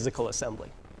physical assembly.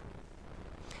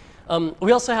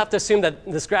 We also have to assume that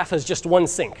this graph has just one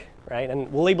sink, right?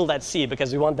 And we'll label that C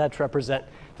because we want that to represent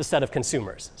the set of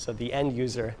consumers, so the end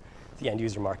user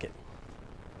market.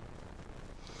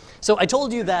 So I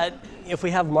told you that if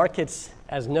we have markets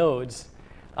as nodes,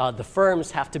 the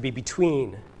firms have to be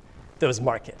between those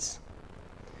markets.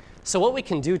 So what we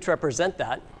can do to represent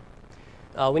that,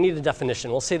 we need a definition.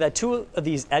 We'll say that 2 of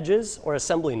these edges, or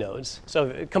assembly nodes,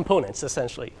 so components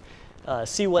essentially,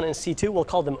 C1 and C2, we'll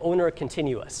call them owner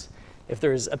continuous if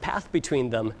there's a path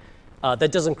between them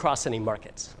that doesn't cross any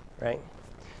markets, right?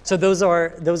 So those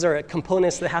are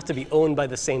components that have to be owned by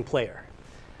the same player.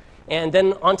 And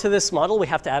then onto this model, we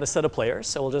have to add a set of players.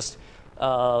 So we'll just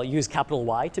use capital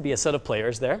Y to be a set of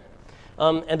players there.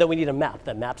 And then we need a map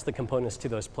that maps the components to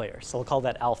those players. So we'll call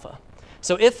that alpha.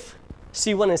 So if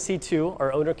C1 and C2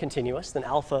 are owner continuous, then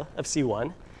alpha of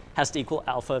C1 has to equal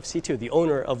alpha of C2. The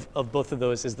owner of both of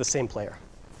those is the same player.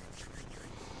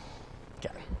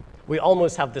 Okay. We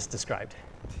almost have this described.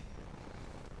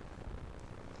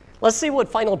 Let's see what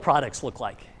final products look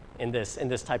like in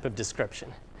this type of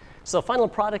description. So final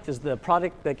product is the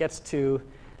product that gets to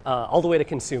all the way to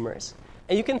consumers.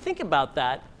 And you can think about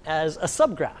that as a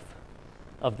subgraph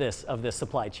of this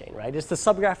supply chain, right? It's the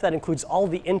subgraph that includes all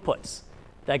the inputs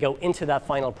that go into that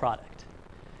final product.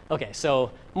 Okay, so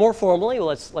more formally,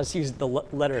 let's use the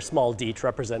letter small d to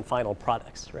represent final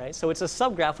products, right? So it's a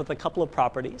subgraph with a couple of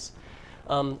properties.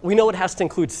 We know it has to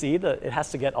include C, it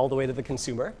has to get all the way to the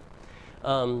consumer.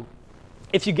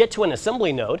 If you get to an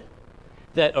assembly node,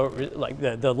 or like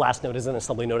the last node is an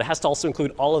assembly node, it has to also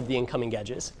include all of the incoming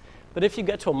edges. But if you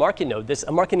get to a market node,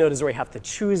 a market node is where you have to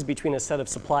choose between a set of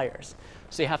suppliers.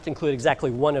 So you have to include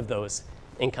exactly one of those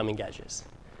incoming edges.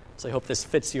 So I hope this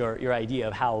fits your idea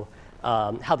of how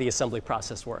the assembly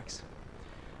process works.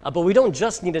 But we don't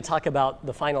just need to talk about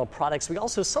the final products. We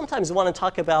also sometimes want to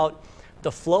talk about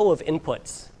the flow of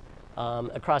inputs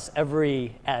across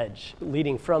every edge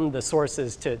leading from the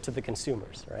sources to the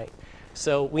consumers, right?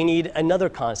 So we need another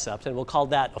concept, and we'll call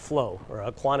that a flow or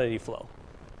a quantity flow.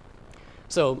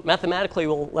 So mathematically,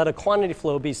 we'll let a quantity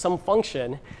flow be some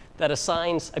function that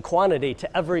assigns a quantity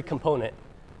to every component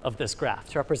of this graph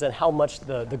to represent how much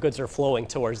the goods are flowing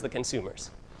towards the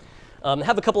consumers. I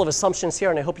have a couple of assumptions here,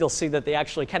 and I hope you'll see that they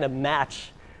actually kind of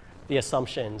match the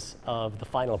assumptions of the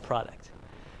final product.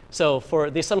 So for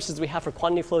the assumptions we have for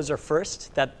quantity flows are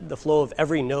first, that the flow of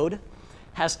every node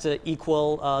has to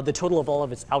equal the total of all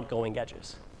of its outgoing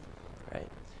edges, right?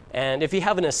 And if you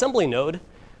have an assembly node,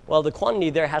 well, the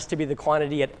quantity there has to be the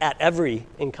quantity at every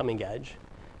incoming edge.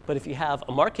 But if you have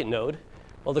a market node,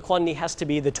 well, the quantity has to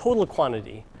be the total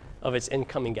quantity of its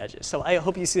incoming edges. So I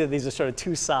hope you see that these are sort of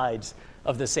two sides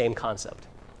of the same concept.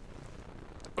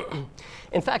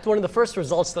 In fact, one of the first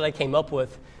results that I came up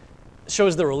with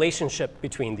shows the relationship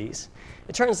between these.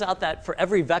 It turns out that for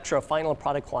every vector of final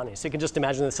product quantity, so you can just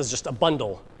imagine this as just a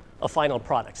bundle of final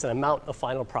products, an amount of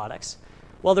final products,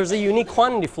 well, there's a unique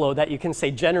quantity flow that you can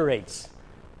say generates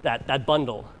that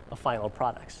bundle of final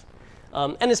products.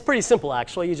 And it's pretty simple,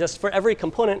 actually. You just, for every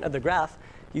component of the graph,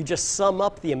 you just sum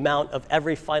up the amount of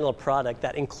every final product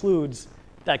that includes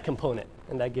that component,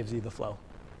 and that gives you the flow.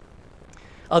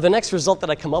 The next result that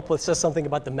I come up with says something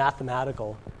about the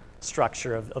mathematical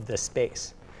structure of this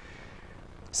space.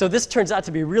 So this turns out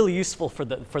to be really useful for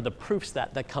the proofs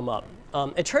that come up.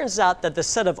 It turns out that the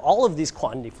set of all of these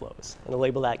quantity flows, and I'll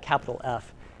label that capital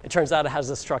F, it turns out it has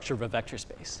the structure of a vector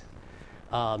space.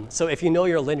 So if you know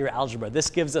your linear algebra, this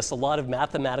gives us a lot of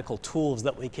mathematical tools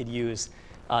that we could use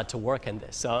to work in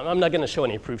this. So I'm not going to show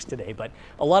any proofs today, but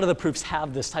a lot of the proofs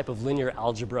have this type of linear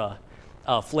algebra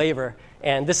flavor,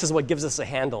 and this is what gives us a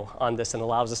handle on this and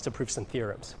allows us to prove some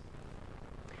theorems.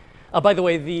 By the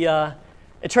way,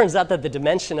 it turns out that the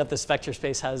dimension of this vector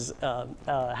space has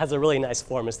a really nice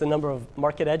form. It's the number of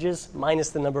market edges minus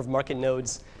the number of market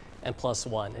nodes and plus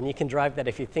 1. And you can derive that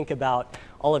if you think about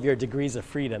all of your degrees of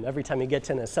freedom. Every time you get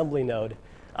to an assembly node,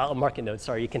 a market node,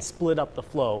 sorry, you can split up the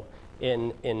flow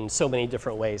in so many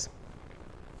different ways.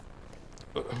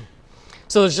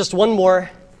 So there's just one more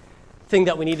thing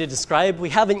that we need to describe. We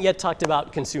haven't yet talked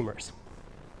about consumers.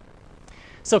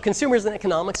 So consumers in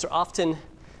economics are often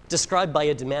described by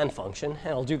a demand function,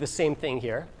 and I'll do the same thing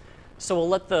here. So we'll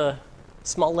let the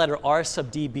small letter r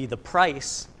sub d be the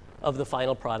price of the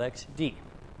final product, d.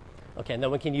 Okay, and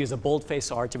then we can use a boldface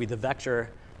r to be the vector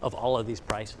of all of these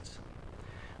prices.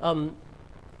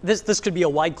 This could be a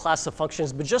wide class of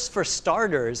functions, but just for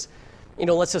starters,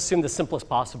 let's assume the simplest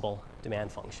possible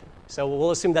demand function. So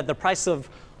we'll assume that the price of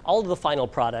all of the final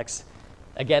products,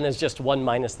 again, is just 1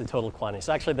 minus the total quantity.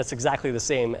 So actually, that's exactly the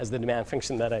same as the demand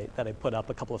function that I put up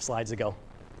a couple of slides ago.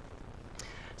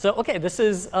 So OK, this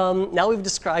is now we've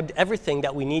described everything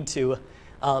that we need to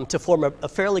form a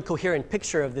fairly coherent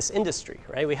picture of this industry,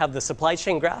 right? We have the supply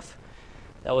chain graph,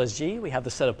 that was G. We have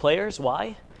the set of players,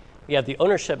 Y. We have the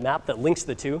ownership map that links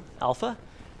the two, alpha.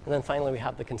 And then finally, we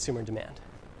have the consumer demand.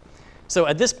 So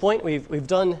at this point, we've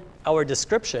done our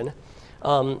description.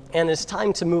 And it's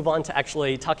time to move on to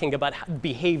actually talking about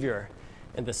behavior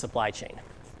in the supply chain.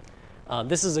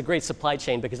 This is a great supply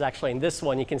chain because actually in this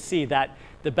one, you can see that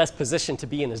the best position to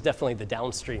be in is definitely the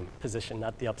downstream position,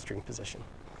 not the upstream position.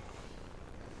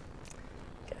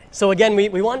 Okay. So again,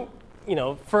 we want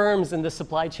firms in the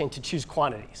supply chain to choose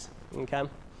quantities. Okay?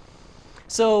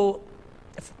 So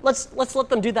let's let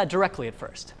them do that directly at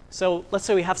first. So let's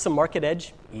say we have some market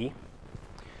edge, E.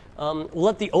 We'll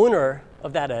let the owner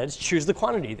of that edge choose the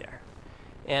quantity there.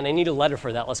 And I need a letter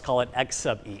for that. Let's call it X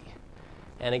sub E.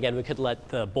 And again, we could let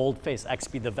the boldface x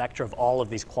be the vector of all of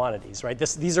these quantities, right?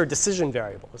 These are decision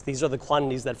variables. These are the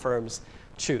quantities that firms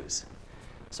choose.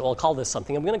 So I'll call this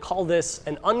something. I'm going to call this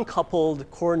an uncoupled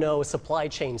Cournot supply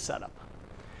chain setup.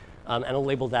 And I'll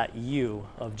label that U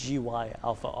of GY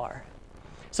alpha R.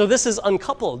 So this is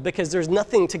uncoupled because there's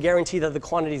nothing to guarantee that the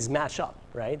quantities match up,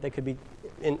 right? They could be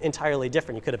entirely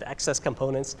different. You could have excess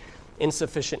components,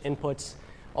 insufficient inputs,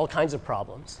 all kinds of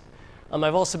problems.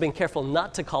 I've also been careful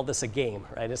not to call this a game,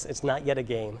 right? It's not yet a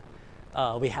game.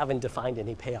 We haven't defined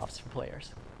any payoffs for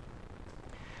players.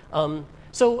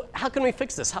 So how can we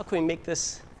fix this? How can we make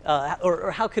this,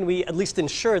 or how can we at least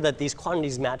ensure that these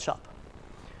quantities match up?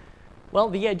 Well,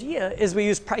 the idea is we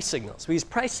use price signals. We use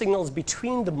price signals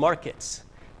between the markets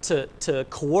to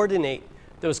coordinate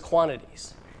those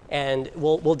quantities. And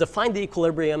we'll define the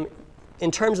equilibrium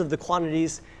in terms of the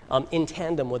quantities in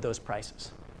tandem with those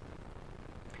prices.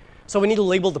 So we need to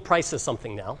label the price as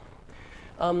something now.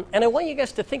 And I want you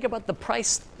guys to think about the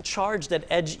price charged at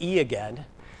edge E again.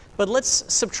 But let's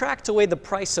subtract away the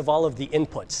price of all of the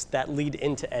inputs that lead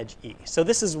into edge E. So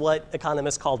this is what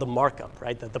economists call the markup,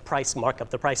 right? The price markup,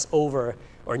 the price over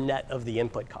or net of the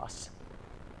input costs.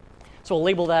 So we'll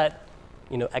label that,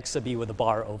 x sub E with a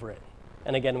bar over it.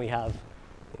 And again, we have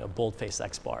boldface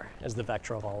x bar as the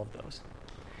vector of all of those.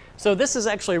 So this is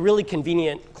actually a really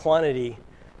convenient quantity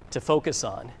to focus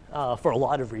on for a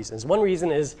lot of reasons. One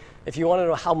reason is if you want to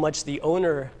know how much the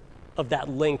owner of that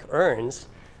link earns,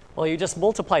 well, you just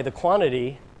multiply the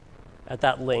quantity at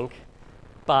that link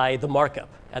by the markup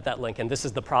at that link, and this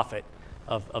is the profit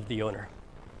of the owner.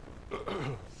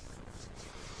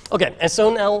 OK, and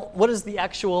so now what does the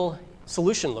actual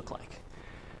solution look like?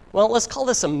 Well, let's call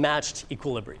this a matched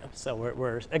equilibrium. So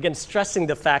we're again, stressing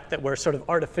the fact that we're sort of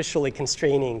artificially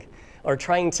constraining or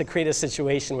trying to create a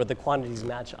situation where the quantities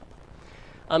match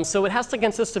up. So it has to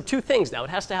consist of two things now. It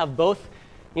has to have both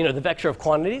the vector of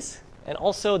quantities and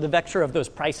also the vector of those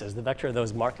prices, the vector of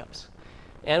those markups.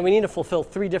 And we need to fulfill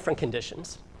three different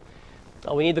conditions.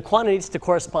 We need the quantities to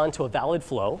correspond to a valid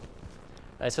flow.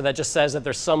 Right? So that just says that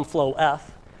there's some flow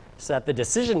f, so that the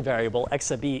decision variable, x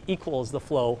sub e, equals the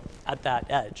flow at that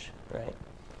edge. Right?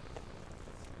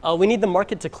 We need the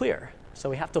market to clear. So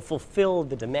we have to fulfill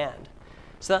the demand.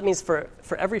 So that means for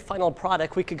every final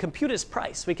product, we can compute its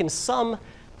price. We can sum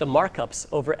the markups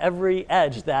over every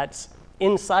edge that's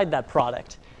inside that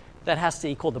product that has to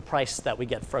equal the price that we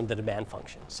get from the demand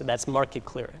function. So that's market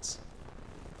clearance.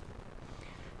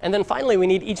 And then finally, we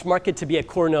need each market to be at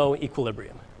Cournot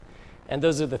equilibrium. And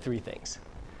those are the three things.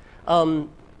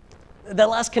 That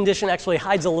last condition actually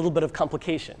hides a little bit of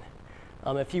complication.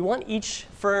 If you want each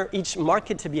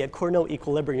market to be at Cournot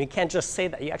equilibrium, you can't just say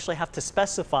that. You actually have to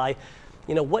specify,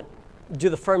 what do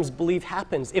the firms believe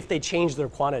happens if they change their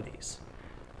quantities,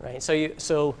 right?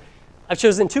 So I've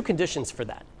chosen two conditions for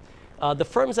that. The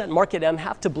firms at market M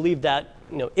have to believe that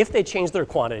if they change their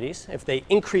quantities, if they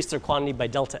increase their quantity by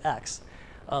delta x,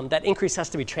 that increase has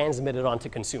to be transmitted onto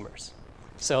consumers.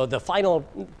 So the final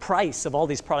price of all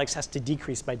these products has to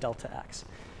decrease by delta x.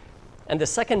 And the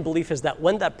second belief is that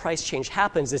when that price change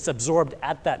happens, it's absorbed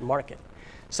at that market.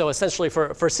 So essentially,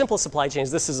 for simple supply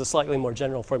chains, this is a slightly more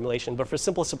general formulation. But for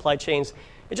simple supply chains,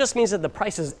 it just means that the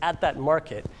prices at that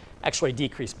market actually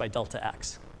decrease by delta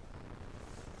x.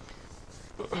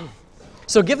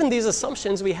 So given these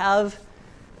assumptions, we have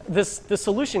the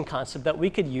solution concept that we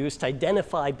could use to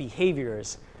identify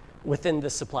behaviors within the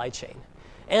supply chain.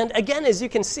 And again, as you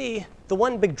can see, the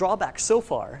one big drawback so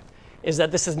far is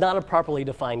that this is not a properly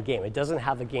defined game. It doesn't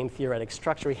have a game theoretic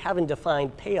structure. We haven't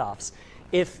defined payoffs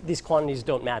if these quantities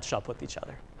don't match up with each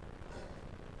other.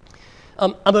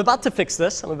 I'm about to fix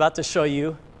this. I'm about to show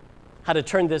you how to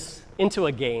turn this into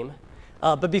a game.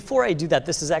 But before I do that,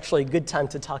 this is actually a good time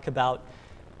to talk about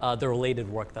the related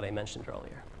work that I mentioned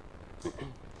earlier.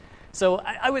 So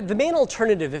the main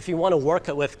alternative if you want to work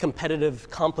with competitive,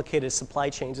 complicated supply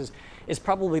chains is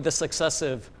probably the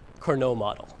successive Cournot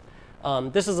model.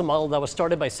 This is a model that was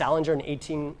started by Salinger in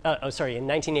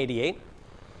 1988.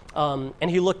 And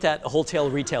he looked at a wholesale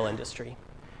retail industry.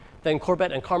 Then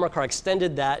Corbett and Carmichael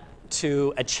extended that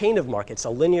to a chain of markets, a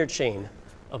linear chain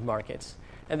of markets.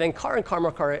 And then Carr and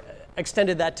Carmichael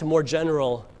extended that to more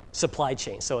general supply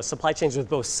chains, so supply chains with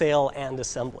both sale and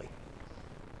assembly.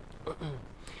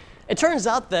 It turns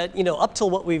out that up to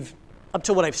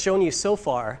what I've shown you so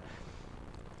far,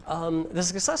 the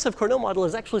successive Cournot model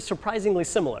is actually surprisingly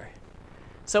similar.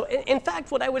 So in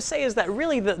fact, what I would say is that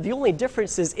really the only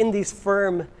difference is in these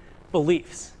firm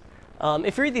beliefs.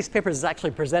 If you read these papers, it's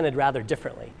actually presented rather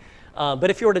differently. But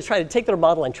if you were to try to take their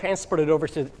model and transport it over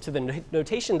to the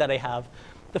notation that I have,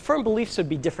 the firm beliefs would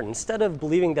be different. Instead of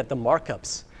believing that the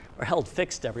markups are held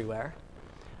fixed everywhere,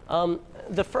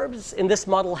 the firms in this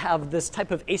model have this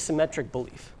type of asymmetric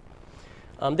belief.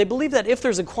 They believe that if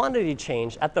there's a quantity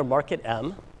change at their market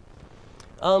M,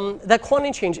 that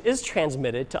quantity change is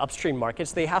transmitted to upstream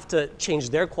markets. They have to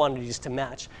change their quantities to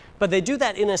match. But they do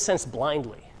that, in a sense,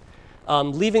 blindly,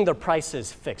 leaving their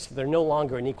prices fixed. They're no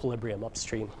longer in equilibrium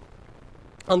upstream.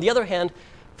 On the other hand,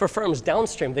 for firms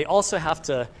downstream, they also have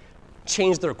to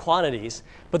change their quantities.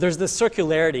 But there's this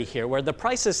circularity here where the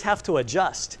prices have to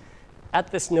adjust at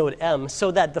this node M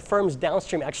so that the firms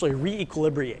downstream actually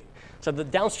re-equilibrate. So the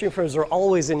downstream firms are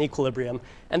always in equilibrium,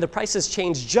 and the prices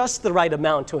change just the right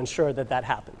amount to ensure that that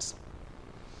happens.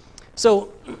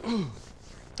 So,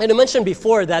 and I mentioned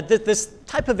before that this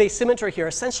type of asymmetry here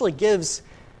essentially gives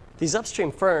these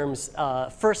upstream firms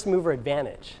first mover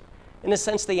advantage. In a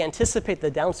sense, they anticipate the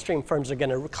downstream firms are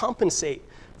going to compensate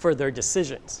for their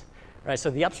decisions. Right? So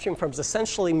the upstream firms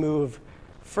essentially move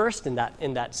first in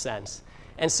that sense.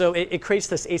 And so it creates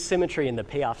this asymmetry in the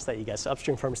payoffs that you get. So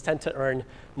upstream firms tend to earn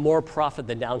more profit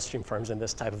than downstream firms in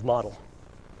this type of model.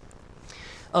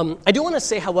 I do want to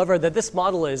say, however, that this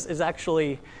model is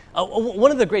actually,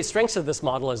 one of the great strengths of this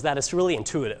model is that it's really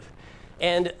intuitive.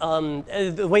 And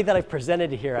the way that I've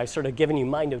presented it here, I've sort of given you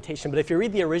my notation. But if you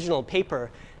read the original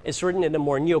paper, it's written in a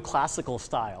more neoclassical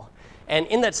style. And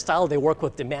in that style, they work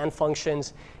with demand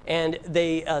functions. And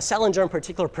Salinger in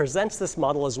particular presents this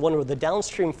model as one where the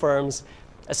downstream firms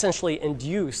essentially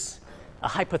induce a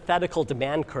hypothetical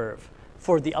demand curve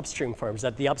for the upstream firms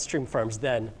that the upstream firms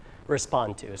then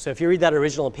respond to. So if you read that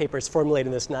original paper, it's formulated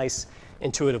in this nice,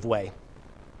 intuitive way.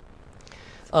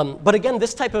 But again,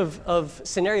 this type of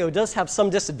scenario does have some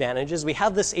disadvantages. We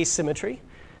have this asymmetry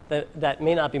that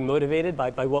may not be motivated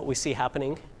by what we see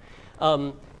happening.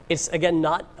 It's, again,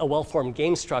 not a well-formed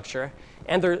game structure,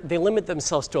 and they limit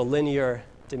themselves to a linear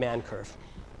demand curve.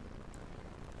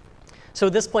 So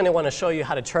at this point, I want to show you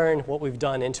how to turn what we've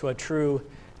done into a true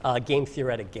game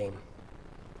theoretic game.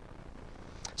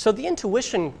 So the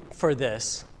intuition for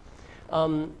this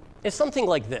is something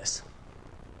like this.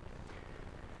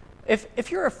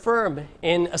 If you're a firm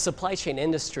in a supply chain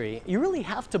industry, you really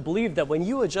have to believe that when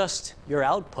you adjust your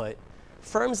output,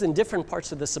 firms in different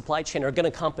parts of the supply chain are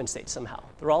going to compensate somehow.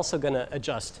 They're also going to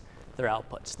adjust their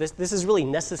outputs. This is really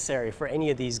necessary for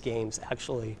any of these games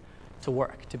actually to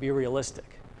work, to be realistic.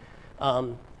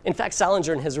 In fact,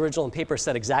 Salinger in his original paper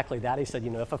said exactly that. He said,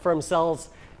 if a firm sells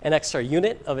an extra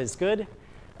unit of its good,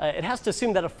 it has to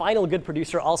assume that a final good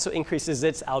producer also increases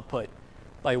its output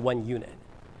by 1 unit.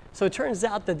 So it turns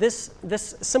out that this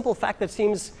simple fact that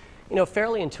seems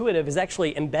fairly intuitive is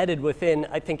actually embedded within,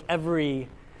 I think, every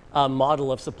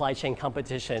model of supply chain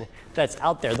competition that's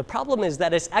out there. The problem is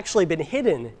that it's actually been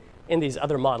hidden in these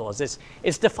other models.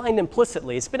 It's defined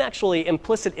implicitly. It's been actually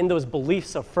implicit in those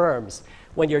beliefs of firms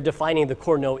when you're defining the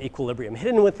Cournot equilibrium.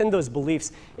 Hidden within those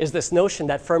beliefs is this notion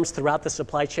that firms throughout the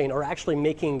supply chain are actually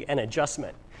making an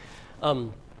adjustment.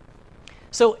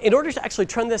 So in order to actually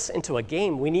turn this into a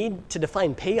game, we need to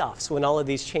define payoffs when all of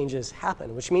these changes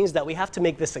happen, which means that we have to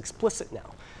make this explicit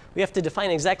now. We have to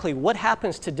define exactly what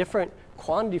happens to different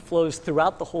quantity flows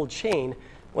throughout the whole chain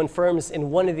when firms in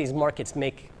one of these markets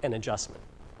make an adjustment.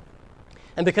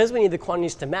 And because we need the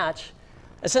quantities to match,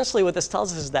 essentially what this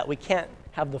tells us is that we can't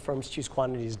have the firms choose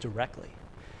quantities directly.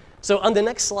 So on the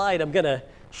next slide, I'm going to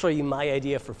show you my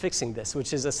idea for fixing this,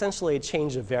 which is essentially a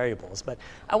change of variables. But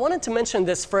I wanted to mention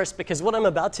this first because what I'm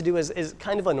about to do is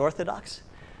kind of unorthodox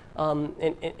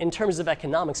in terms of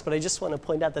economics, but I just want to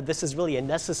point out that this is really a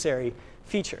necessary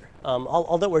feature.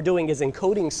 All that we're doing is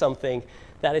encoding something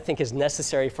that I think is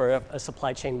necessary for a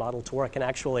supply chain model to work and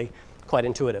actually quite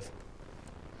intuitive.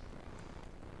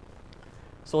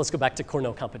 So let's go back to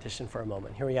Cournot competition for a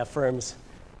moment. Here we have firms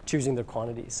choosing their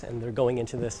quantities, and they're going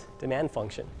into this demand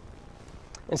function.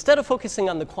 Instead of focusing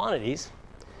on the quantities,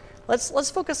 let's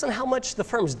focus on how much the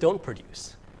firms don't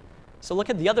produce. So look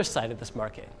at the other side of this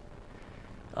market.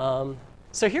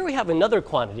 So here we have another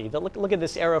quantity. Look at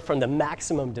this arrow from the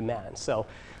maximum demand. So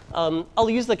I'll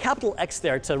use the capital X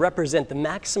there to represent the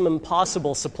maximum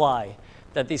possible supply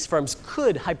that these firms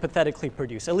could hypothetically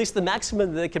produce, at least the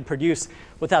maximum that they could produce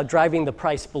without driving the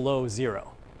price below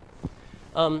 0.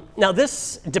 Now,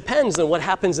 this depends on what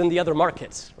happens in the other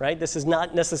markets, right? This is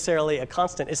not necessarily a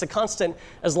constant. It's a constant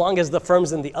as long as the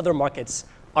firms in the other markets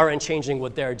aren't changing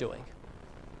what they're doing.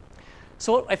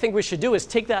 So what I think we should do is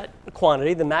take that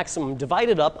quantity, the maximum, divide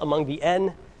it up among the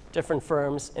n different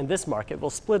firms in this market. We'll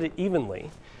split it evenly,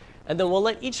 and then we'll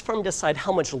let each firm decide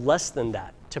how much less than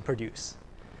that to produce.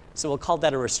 So we'll call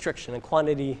that a restriction, a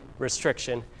quantity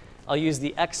restriction. I'll use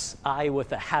the xi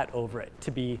with a hat over it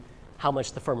to be how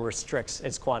much the firm restricts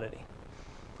its quantity.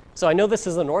 So I know this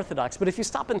is unorthodox, but if you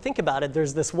stop and think about it,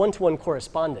 there's this one-to-one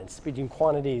correspondence between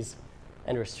quantities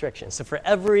and restrictions. So for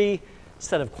every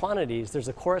set of quantities, there's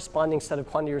a corresponding set of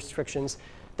quantity restrictions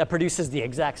that produces the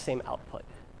exact same output.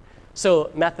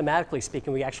 So mathematically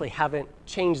speaking, we actually haven't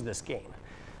changed this game.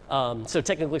 So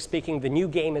technically speaking, the new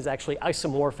game is actually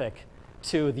isomorphic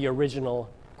to the original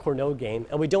Cournot game,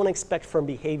 and we don't expect firm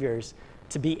behaviors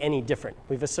to be any different.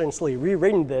 We've essentially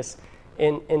rewritten this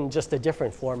in just a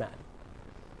different format.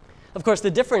 Of course,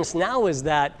 the difference now is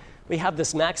that we have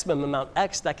this maximum amount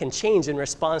x that can change in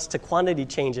response to quantity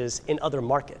changes in other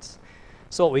markets.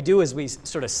 So what we do is we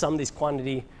sort of sum these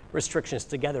quantity restrictions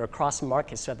together across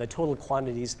markets so that the total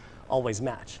quantities always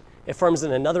match. If firms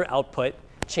in another output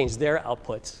change their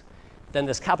outputs, then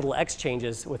this capital X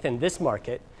changes within this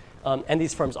market, and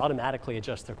these firms automatically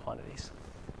adjust their quantities.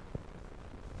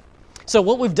 So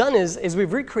what we've done is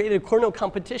we've recreated Cournot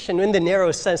competition in the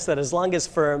narrow sense that as long as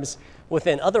firms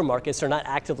within other markets are not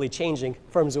actively changing,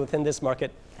 firms within this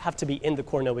market have to be in the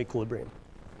Cournot equilibrium.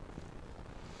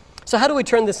 So how do we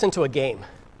turn this into a game?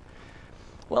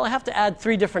 Well, I have to add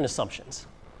 3 different assumptions.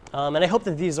 And I hope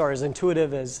that these are as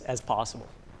intuitive as possible.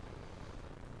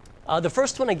 The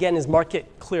first one, again, is market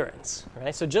clearance.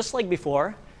 Right? So just like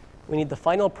before, we need the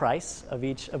final price of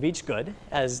each good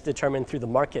as determined through the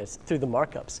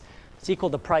markups. It's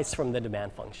equal to price from the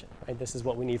demand function. Right? This is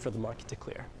what we need for the market to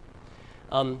clear.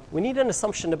 We need an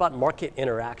assumption about market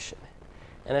interaction.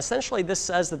 And essentially, this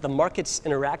says that the markets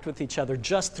interact with each other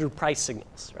just through price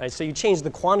signals. Right? So you change the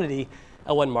quantity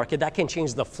at one market, that can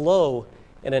change the flow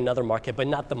in another market, but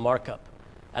not the markup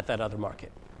at that other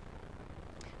market.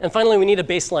 And finally, we need a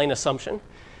baseline assumption.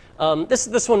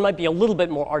 This one might be a little bit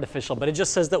more artificial, but it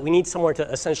just says that we need somewhere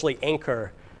to essentially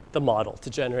anchor the model to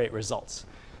generate results.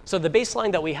 So the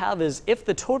baseline that we have is if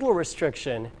the total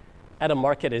restriction at a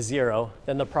market is 0,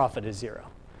 then the profit is 0.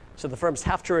 So the firms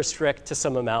have to restrict to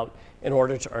some amount in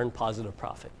order to earn positive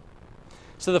profit.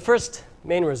 So the first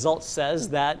main result says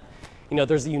that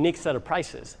there's a unique set of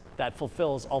prices that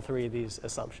fulfills all 3 of these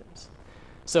assumptions.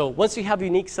 So once you have a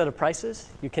unique set of prices,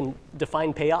 you can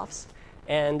define payoffs,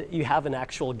 and you have an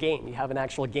actual game. You have an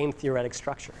actual game theoretic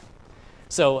structure.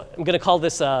 So I'm going to call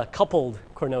this a coupled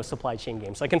Cournot supply chain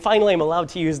game. So I'm allowed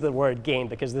to use the word game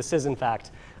because this is, in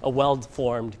fact, a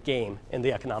well-formed game in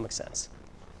the economic sense.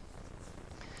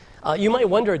 You might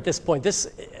wonder at this point, this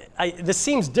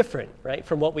seems different, right,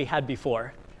 from what we had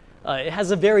before. It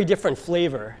has a very different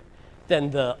flavor than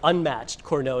the unmatched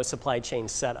Cournot supply chain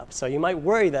setup. So you might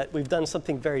worry that we've done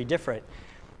something very different.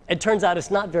 It turns out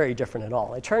it's not very different at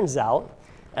all. It turns out,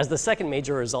 as the second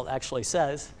major result actually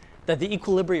says, that the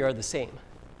equilibria are the same.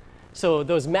 So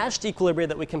those matched equilibria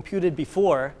that we computed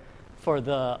before for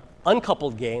the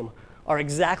uncoupled game are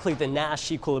exactly the Nash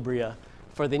equilibria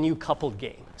for the new coupled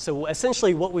game. So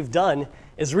essentially what we've done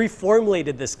is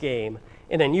reformulated this game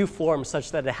in a new form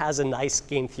such that it has a nice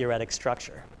game theoretic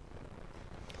structure.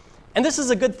 And this is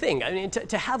a good thing. I mean,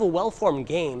 to have a well-formed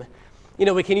game,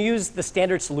 we can use the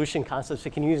standard solution concepts.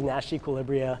 We can use Nash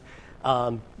equilibria,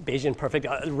 Bayesian perfect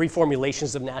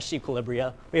reformulations of Nash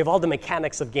equilibria. We have all the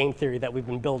mechanics of game theory that we've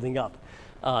been building up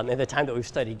at the time that we've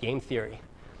studied game theory.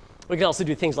 We can also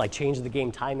do things like change the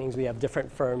game timings. We have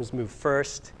different firms move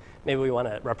first. Maybe we want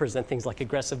to represent things like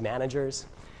aggressive managers.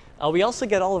 We also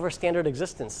get all of our standard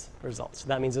existence results.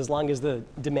 That means as long as the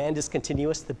demand is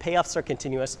continuous, the payoffs are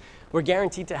continuous, we're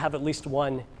guaranteed to have at least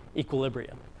one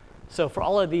equilibrium. So for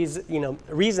all of these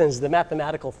reasons, the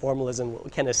mathematical formalism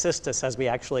can assist us as we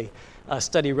actually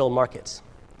study real markets.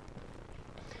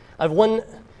 I have one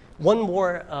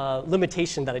more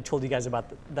limitation that I told you guys about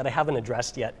that I haven't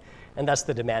addressed yet, and that's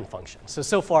the demand function.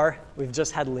 So far, we've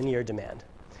just had linear demand.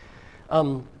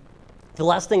 The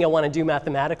last thing I want to do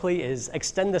mathematically is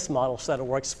extend this model so that it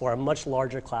works for a much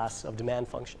larger class of demand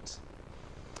functions.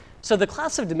 So the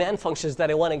class of demand functions that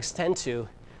I want to extend to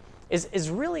is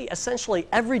really essentially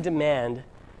every demand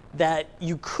that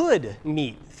you could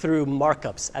meet through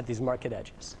markups at these market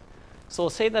edges. So we'll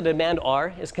say that demand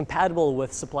R is compatible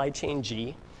with supply chain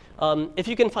G if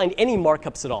you can find any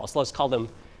markups at all. So let's call them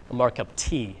a markup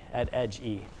T at edge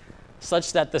E,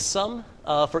 such that the sum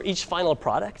for each final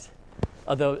product,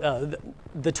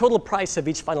 the total price of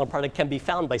each final product can be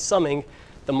found by summing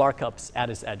the markups at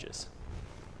its edges.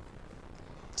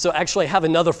 So actually I have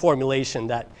another formulation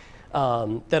that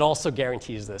also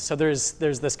guarantees this. So there's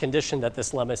this condition that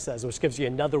this lemma says, which gives you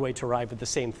another way to arrive at the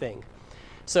same thing.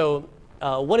 So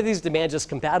one of these demands is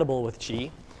compatible with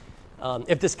G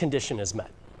if this condition is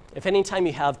met. If any time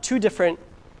you have 2 different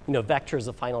vectors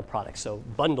of final products, so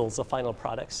bundles of final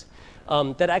products,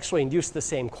 that actually induce the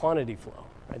same quantity flow,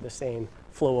 right? The same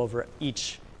flow over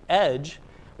each edge,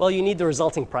 Well, you need the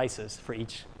resulting prices for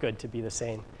each good to be the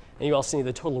same. And you also need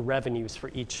the total revenues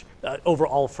for each, over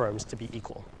all firms to be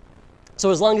equal. So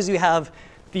as long as you have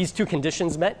these two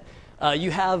conditions met,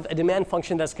 you have a demand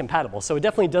function that's compatible. So it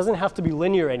definitely doesn't have to be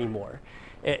linear anymore.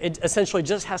 It essentially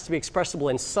just has to be expressible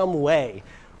in some way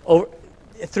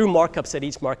through markups at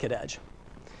each market edge.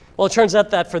 Well, it turns out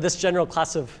that for this general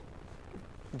class of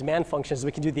demand functions,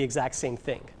 we can do the exact same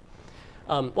thing.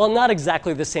 Well, not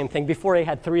exactly the same thing. Before I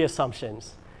had 3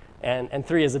 assumptions, and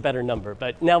 3 is a better number.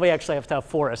 But now we actually have to have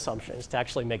 4 assumptions to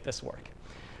actually make this work.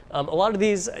 A lot of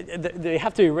these, they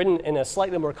have to be written in a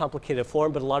slightly more complicated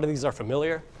form, but a lot of these are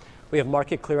familiar. We have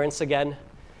market clearance again.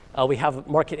 We have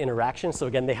market interaction. So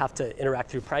again, they have to interact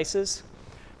through prices.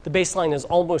 The baseline is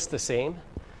almost the same.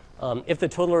 If the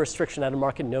total restriction at a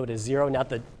market node is 0, now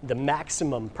the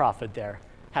maximum profit there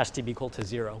has to be equal to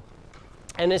 0.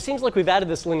 And it seems like we've added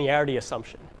this linearity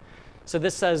assumption. So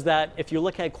this says that if you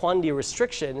look at quantity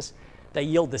restrictions that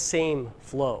yield the same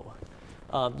flow,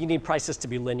 you need prices to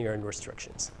be linear in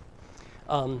restrictions.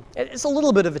 It's a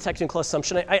little bit of a technical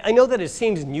assumption. I know that it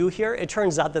seems new here. It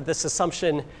turns out that this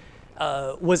assumption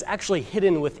was actually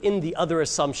hidden within the other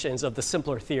assumptions of the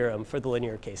simpler theorem for the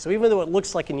linear case. So even though it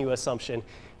looks like a new assumption,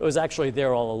 it was actually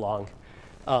there all along.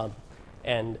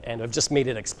 And I've just made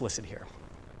it explicit here.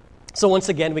 So once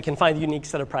again, we can find the unique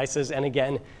set of prices. And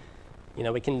again,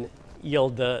 we can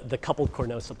yield the coupled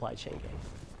Cournot supply chain gain.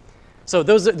 So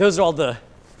those are all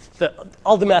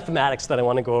the mathematics that I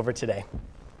want to go over today.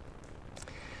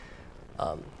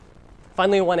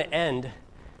 Finally, I want to end.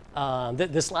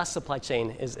 This last supply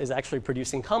chain is actually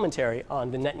producing commentary on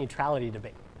the net neutrality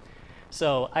debate.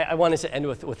 So I wanted to end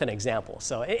with an example.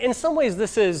 So in some ways,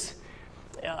 this is,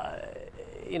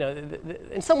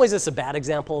 in some ways, it's a bad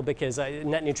example because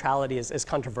net neutrality is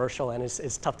controversial and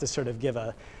it's tough to sort of give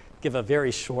a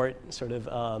very short sort of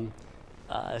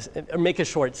or make a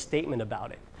short statement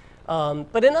about it.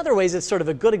 But in other ways, it's sort of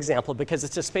a good example because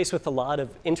it's a space with a lot of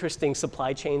interesting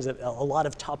supply chains, a lot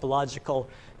of topological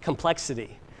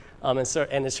complexity. And it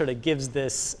sort of gives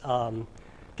this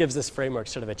framework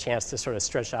sort of a chance to sort of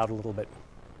stretch out a little bit.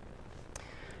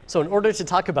 So in order to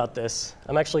talk about this,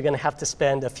 I'm actually going to have to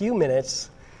spend a few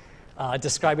minutes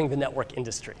describing the network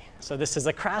industry. So this is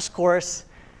a crash course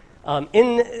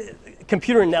in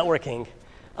computer networking,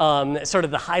 sort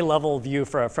of the high-level view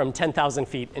from 10,000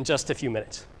 feet in just a few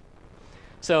minutes.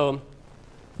 So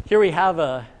here we have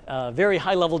a very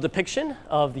high-level depiction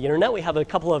of the internet. We have a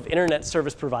couple of internet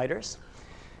service providers.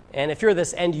 And if you're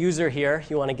this end user here,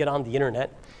 you want to get on the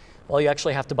internet, well, you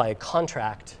actually have to buy a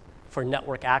contract for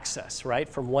network access, right,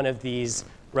 from one of these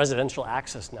residential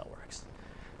access networks.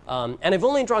 And I've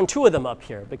only drawn 2 of them up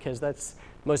here because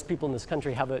most people in this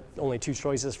country have only 2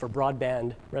 choices for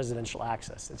broadband residential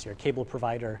access. It's your cable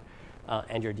provider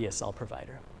and your DSL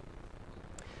provider.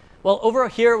 Well, over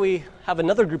here we have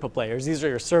another group of players. These are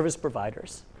your service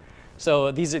providers.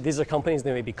 So these are companies.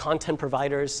 They may be content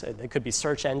providers. They could be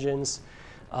search engines,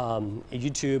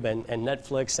 YouTube and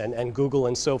Netflix and Google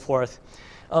and so forth.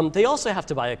 They also have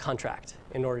to buy a contract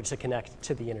in order to connect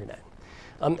to the internet.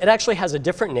 It actually has a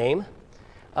different name.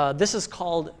 This is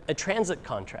called a transit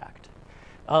contract.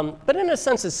 But in a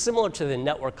sense, it's similar to the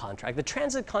network contract. The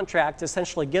transit contract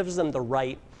essentially gives them the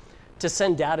right to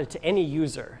send data to any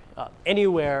user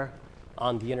anywhere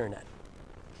on the internet.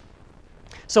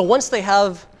 So once they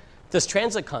have this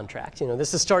transit contract,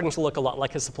 this is starting to look a lot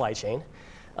like a supply chain.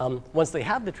 Once they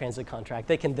have the transit contract,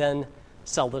 they can then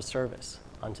sell the service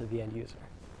onto the end user.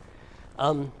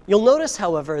 You'll notice,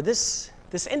 however, this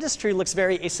industry looks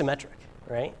very asymmetric,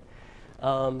 right?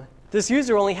 This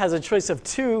user only has a choice of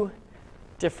 2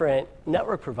 different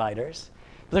network providers.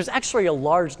 There's actually a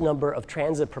large number of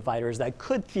transit providers that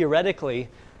could theoretically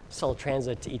sell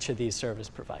transit to each of these service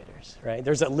providers, right?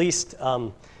 There's at least,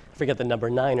 I forget the number,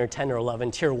 9 or 10 or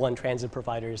 11 tier 1 transit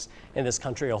providers in this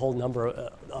country, a whole number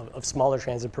of smaller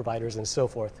transit providers and so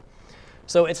forth.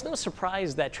 So it's no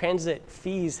surprise that transit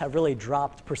fees have really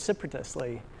dropped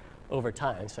precipitously over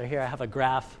time. So here I have a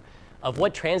graph of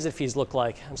what transit fees look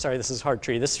like. I'm sorry, this is hard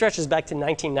to read. This stretches back to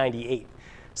 1998.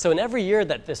 So in every year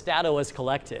that this data was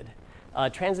collected,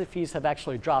 transit fees have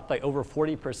actually dropped by over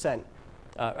 40%,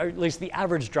 or at least the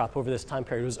average drop over this time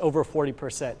period was over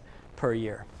 40% per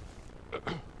year.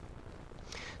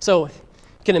 So you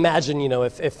can imagine,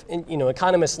 if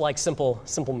economists like simple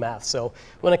math. So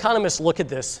when economists look at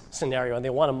this scenario and they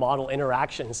want to model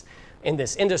interactions in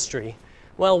this industry,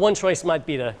 well, one choice might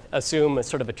be to assume a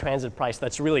sort of a transit price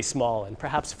that's really small and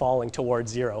perhaps falling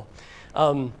towards 0.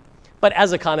 But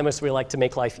as economists, we like to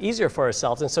make life easier for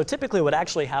ourselves. And so typically what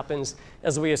actually happens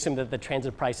is we assume that the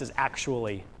transit price is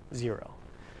actually 0.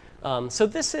 So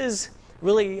this is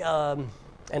really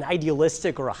an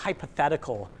idealistic or a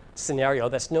hypothetical scenario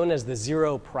that's known as the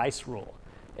zero price rule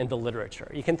in the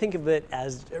literature. You can think of it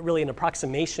as really an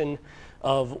approximation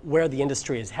of where the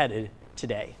industry is headed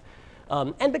today.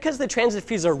 And because the transit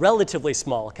fees are relatively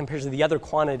small compared to the other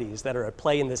quantities that are at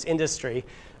play in this industry,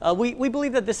 we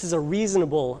believe that this is a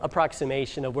reasonable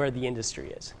approximation of where the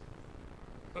industry is.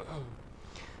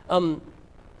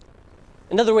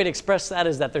 Another way to express that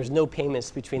is that there's no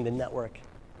payments between the network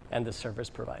and the service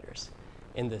providers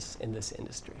in this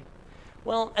industry.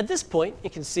 Well, at this point, you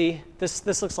can see this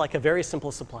looks like a very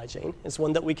simple supply chain. It's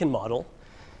one that we can model.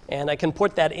 And I can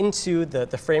port that into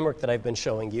the framework that I've been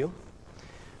showing you.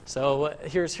 So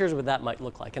here's what that might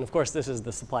look like. And of course, this is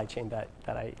the supply chain that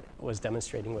I was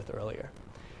demonstrating with earlier.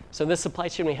 So in this supply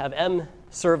chain, we have M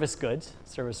service goods,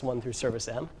 service 1 through service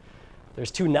M.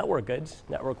 There's 2 network goods,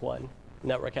 network 1,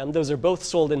 network M. Those are both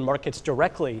sold in markets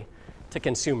directly to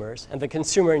consumers, and the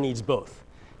consumer needs both.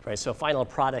 Right? So a final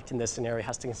product in this scenario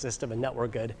has to consist of a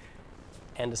network good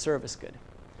and a service good.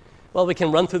 Well, we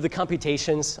can run through the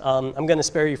computations. I'm going to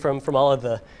spare you from all of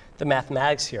the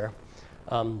mathematics here.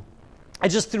 I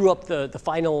just threw up the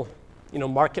final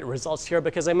market results here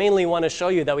because I mainly want to show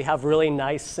you that we have really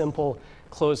nice, simple,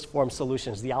 closed-form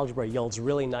solutions. The algebra yields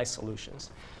really nice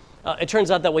solutions. It turns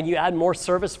out that when you add more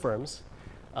service firms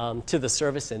to the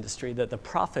service industry, that the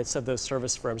profits of those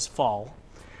service firms fall.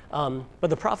 But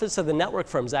the profits of the network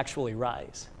firms actually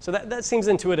rise. So that seems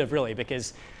intuitive, really,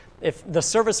 because if the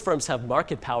service firms have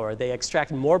market power, they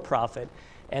extract more profit,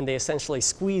 and they essentially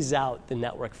squeeze out the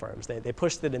network firms. They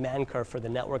push the demand curve for the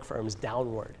network firms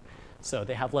downward, so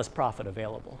they have less profit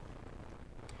available.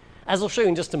 As I'll show you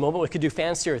in just a moment, we could do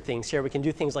fancier things here. We can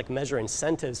do things like measure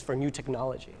incentives for new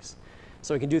technologies.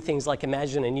 So we can do things like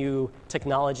imagine a new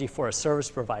technology for a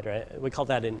service provider. We call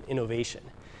that an innovation.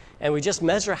 And we just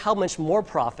measure how much more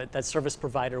profit that service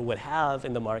provider would have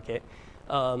in the market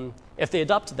if they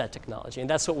adopted that technology. And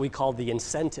that's what we call the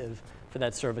incentive for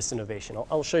that service innovation.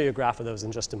 I'll show you a graph of those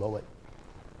in just a moment.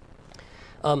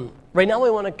 Right now,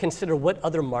 we want to consider what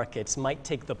other markets might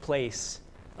take the place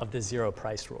of the zero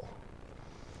price rule.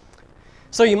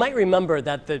 So you might remember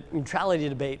that the neutrality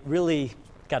debate really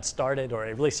got started, or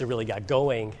at least it really got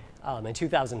going, in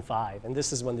 2005. And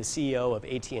this is when the CEO of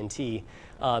AT&T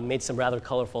made some rather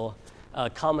colorful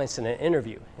comments in an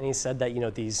interview. And he said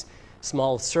that these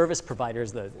small service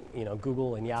providers,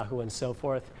 Google and Yahoo and so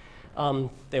forth,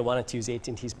 they wanted to use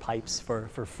AT&T's pipes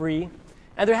for free.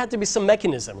 And there had to be some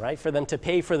mechanism, right, for them to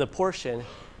pay for the portion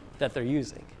that they're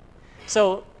using.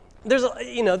 So there's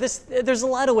a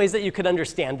lot of ways that you could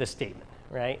understand this statement,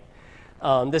 right?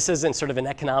 This isn't sort of an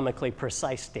economically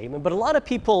precise statement, but a lot of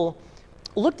people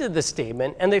looked at this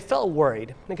statement and they felt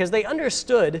worried because they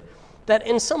understood that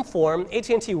in some form,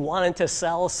 AT&T wanted to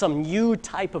sell some new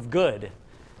type of good,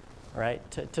 right,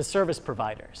 to service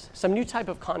providers, some new type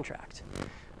of contract.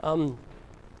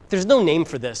 There's no name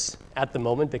for this at the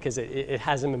moment because it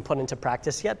hasn't been put into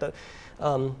practice yet, but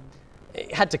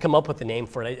it had to come up with a name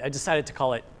for it. I decided to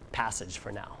call it passage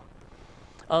for now.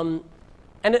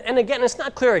 And again, it's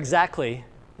not clear exactly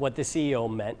what the CEO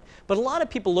meant, but a lot of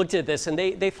people looked at this and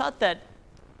they thought that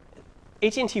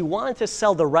AT&T wanted to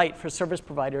sell the right for service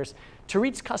providers to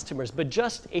reach customers, but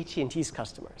just AT&T's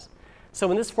customers. So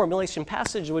in this formulation,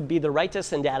 passage would be the right to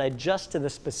send data just to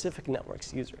the specific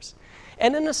network's users.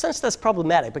 And in a sense, that's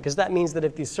problematic because that means that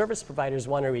if these service providers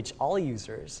want to reach all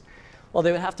users, well,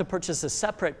 they would have to purchase a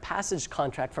separate passage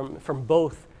contract from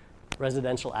both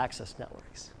residential access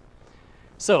networks.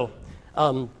 So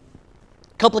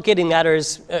complicating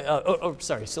matters,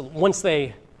 so once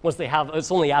they have,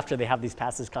 it's only after they have these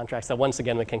passage contracts that once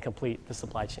again we can complete the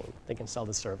supply chain. They can sell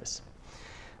the service.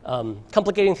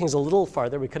 Complicating things a little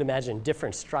farther, we could imagine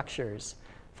different structures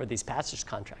for these passage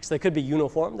contracts. They could be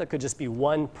uniform. There could just be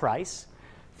one price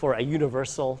for a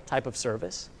universal type of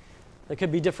service. They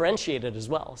could be differentiated as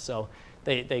well. So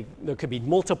there could be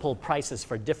multiple prices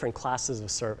for different classes of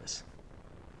service.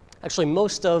 Actually,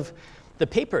 most of the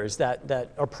papers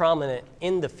that are prominent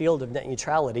in the field of net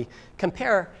neutrality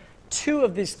compare two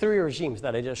of these three regimes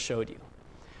that I just showed you.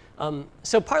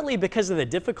 So partly because of the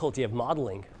difficulty of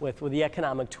modeling with the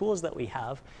economic tools that we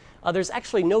have, there's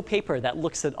actually no paper that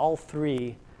looks at all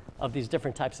three of these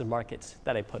different types of markets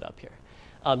that I put up here.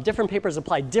 Different papers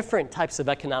apply different types of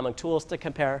economic tools to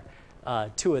compare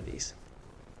two of these.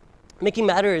 Making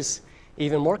matters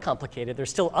even more complicated, there's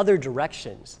still other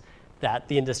directions that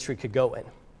the industry could go in.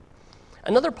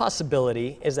 Another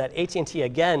possibility is that AT&T,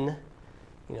 again,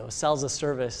 sells a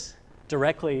service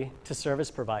directly to service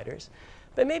providers,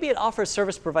 but maybe it offers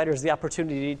service providers the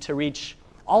opportunity to reach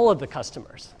all of the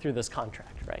customers through this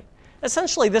contract, right?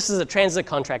 Essentially, this is a transit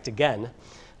contract again,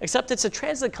 except it's a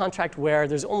transit contract where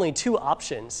there's only two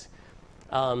options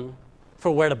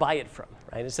for where to buy it from,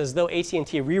 right? It's as though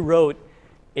AT&T rewrote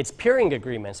its peering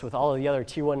agreements with all of the other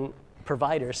Tier 1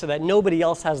 providers so that nobody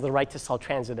else has the right to sell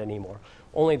transit anymore,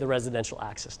 only the residential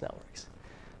access networks.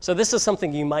 So this is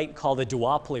something you might call the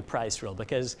duopoly price rule,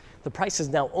 because the price is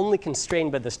now only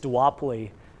constrained by this duopoly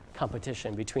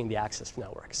competition between the access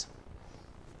networks.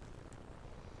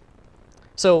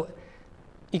 So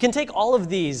you can take all of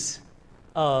these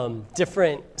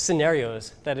different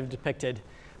scenarios that I've depicted,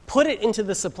 put it into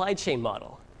the supply chain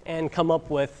model, and come up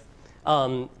with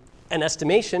an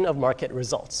estimation of market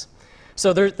results.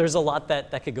 So there's a lot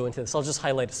that could go into this. I'll just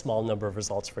highlight a small number of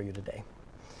results for you today.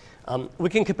 We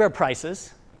can compare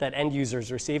prices that end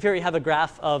users receive. Here you have a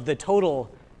graph of the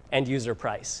total end user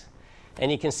price.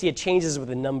 And you can see it changes with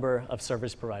the number of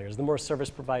service providers. The more service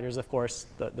providers, of course,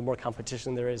 the more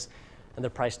competition there is, and the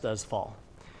price does fall.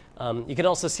 You can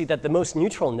also see that the most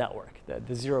neutral network,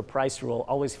 the zero price rule,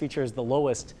 always features the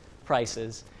lowest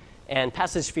prices, and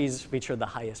passage fees feature the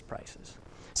highest prices.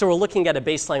 So we're looking at a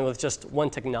baseline with just one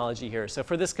technology here. So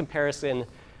for this comparison,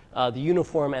 the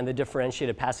uniform and the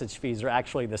differentiated passage fees are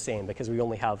actually the same because we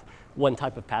only have one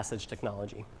type of passage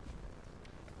technology.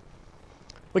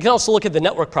 We can also look at the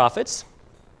network profits.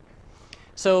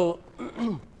 So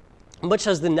much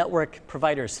as the network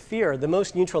providers fear, the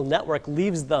most neutral network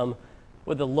leaves them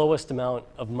with the lowest amount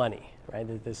of money, right?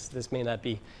 This may not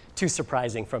be too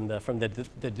surprising from the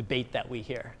debate that we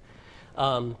hear.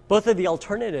 Both of the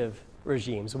alternative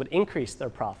regimes would increase their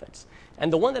profits.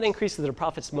 And the one that increases their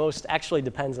profits most actually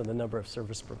depends on the number of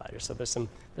service providers. So there's some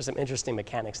interesting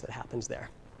mechanics that happens there.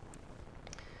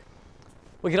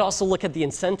 We could also look at the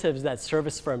incentives that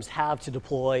service firms have to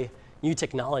deploy new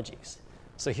technologies.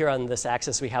 So here on this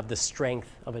axis, we have the strength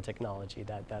of a technology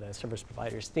that a service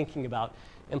provider is thinking about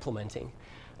implementing.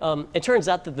 It turns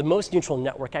out that the most neutral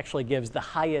network actually gives the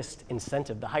highest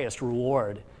incentive, the highest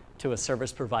reward to a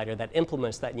service provider that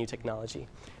implements that new technology.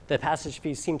 The passage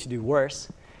fees seem to do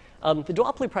worse. The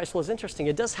duopoly price rule is interesting.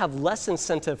 It does have less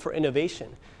incentive for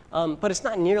innovation, but it's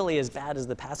not nearly as bad as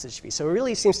the passage fee. So it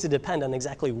really seems to depend on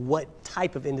exactly what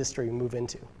type of industry we move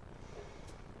into.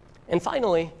 And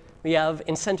finally, we have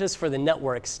incentives for the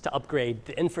networks to upgrade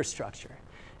the infrastructure.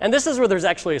 And this is where there's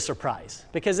actually a surprise,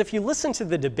 because if you listen to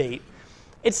the debate,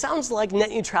 it sounds like net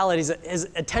neutrality is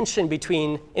a tension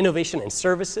between innovation and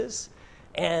services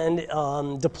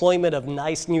and deployment of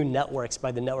nice new networks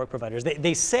by the network providers.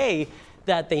 They say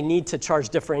that they need to charge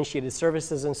differentiated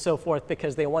services and so forth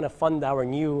because they want to fund our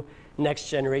new next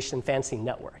generation fancy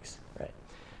networks, right?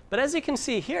 But as you can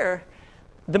see here,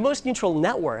 the most neutral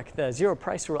network, the zero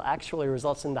price rule, actually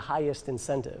results in the highest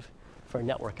incentive for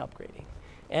network upgrading.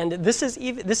 And this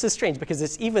is strange because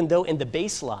it's even though in the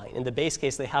baseline, in the base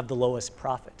case, they have the lowest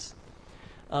profits.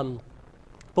 But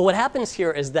what happens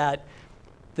here is that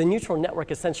the neutral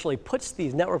network essentially puts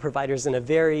these network providers in a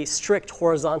very strict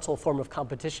horizontal form of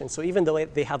competition. So even though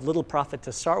they have little profit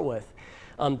to start with,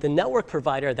 the network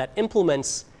provider that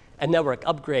implements a network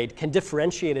upgrade can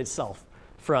differentiate itself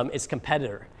from its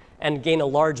competitor and gain a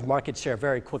large market share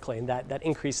very quickly, and that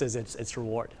increases its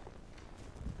reward.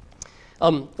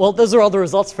 Well, those are all the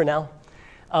results for now.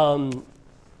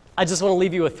 I just want to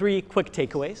leave you with 3 quick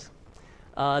takeaways.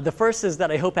 The first is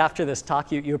that I hope after this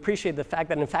talk you appreciate the fact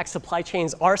that in fact supply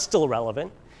chains are still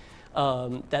relevant,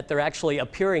 that they're actually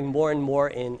appearing more and more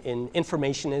in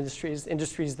information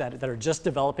industries that are just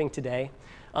developing today,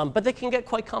 but they can get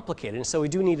quite complicated, and so we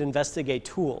do need to investigate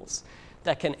tools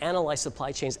that can analyze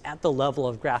supply chains at the level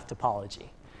of graph topology.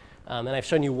 And I've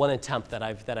shown you one attempt that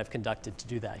I've conducted to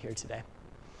do that here today.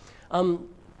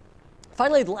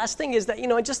 Finally, the last thing is that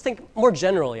I just think more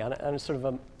generally on a sort of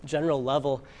a general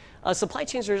level, supply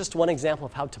chains are just one example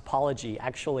of how topology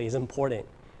actually is important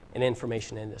in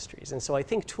information industries. And so I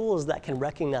think tools that can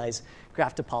recognize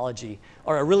graph topology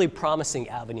are a really promising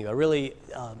avenue, a really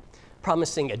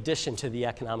promising addition to the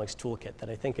economics toolkit that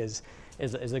I think is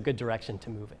a good direction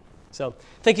to move in. So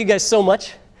thank you guys so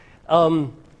much.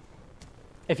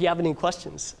 If you have any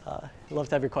questions, I'd love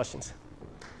to have your questions.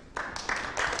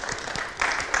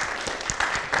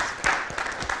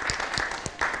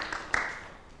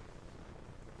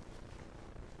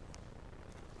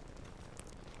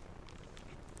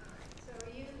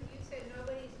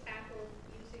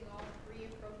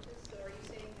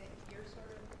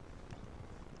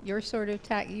 Your sort of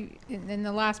in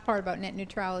the last part about net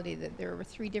neutrality, that there were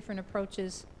 3 different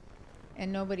approaches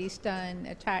and nobody's done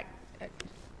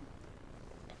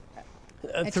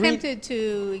attempted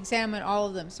to examine all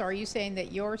of them. So are you saying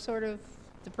that you're sort of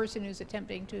the person who's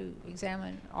attempting to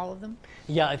examine all of them?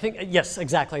 Yeah, I think, yes,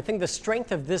 exactly. I think the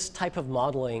strength of this type of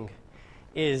modeling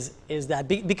is that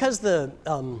because the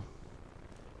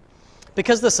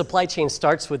supply chain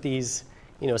starts with these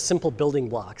simple building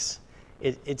blocks,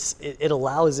 it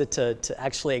allows it to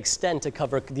actually extend to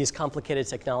cover these complicated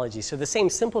technologies. So the same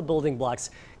simple building blocks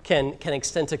can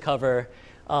extend to cover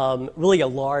really a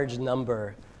large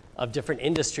number of different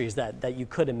industries that you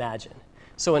could imagine.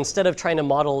 So instead of trying to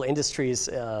model industries,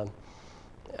 I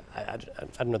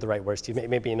don't know the right words to use,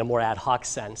 maybe in a more ad hoc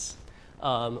sense,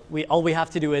 all we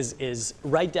have to do is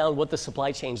write down what the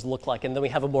supply chains look like, and then we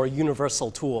have a more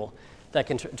universal tool that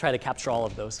can try to capture all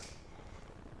of those.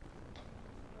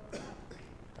 Oh,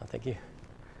 thank you.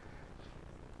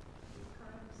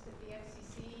 Economists at the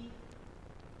FCC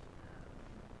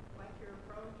like your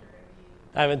approach, or have you?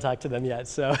 I haven't talked to them yet,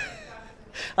 so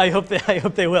I hope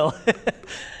they will.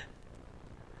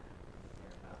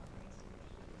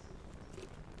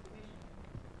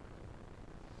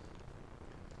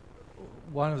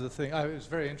 One of the things, it was a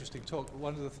very interesting talk, but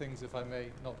one of the things, if I may,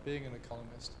 not being an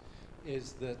economist,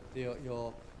 is that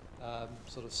your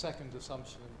sort of second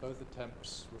assumption in both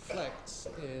attempts reflects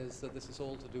is that this is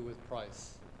all to do with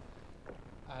price.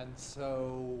 And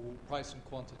so price and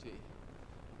quantity.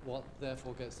 What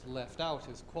therefore gets left out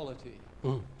is quality.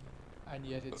 Mm. And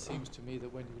yet it seems to me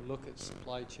that when you look at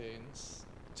supply chains,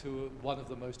 one of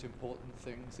the most important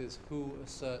things is who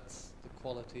asserts the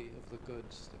quality of the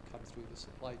goods that come through the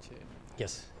supply chain.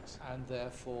 Yes. And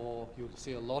therefore, you'll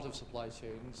see a lot of supply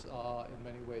chains are in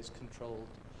many ways controlled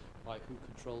by who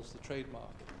controls the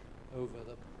trademark over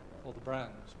or the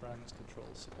brands. Brands control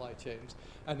supply chains.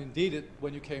 And indeed,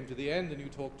 when you came to the end and you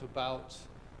talked about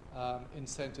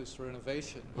incentives for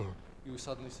innovation, you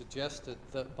suddenly suggested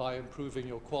that by improving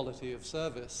your quality of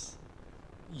service,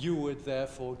 you would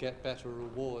therefore get better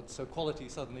rewards. So quality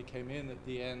suddenly came in at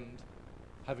the end,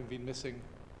 having been missing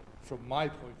from my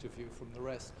point of view from the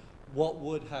rest. What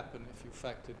would happen if you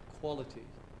factored quality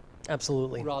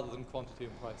Absolutely. rather than quantity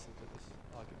and price into this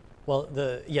argument? Well,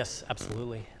 yes,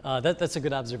 absolutely. That's a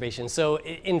good observation. So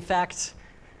in fact,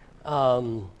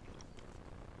 when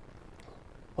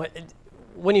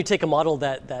you take a model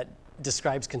that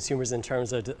describes consumers in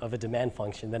terms of a demand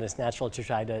function, then it's natural to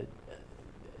try to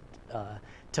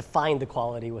find the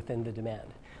quality within the demand.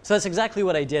 So that's exactly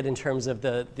what I did in terms of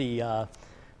the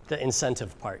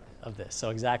incentive part of this. So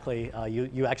exactly,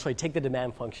 you actually take the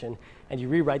demand function and you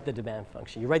rewrite the demand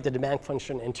function. You write the demand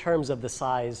function in terms of the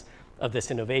size of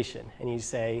this innovation. And you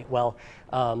say, well,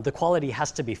 the quality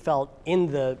has to be felt in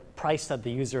the price that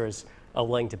the users are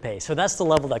willing to pay. So that's the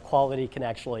level that quality can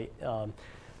actually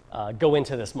go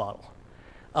into this model.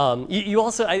 You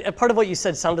also, part of what you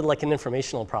said sounded like an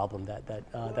informational problem, that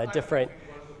different. I think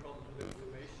one of the problems with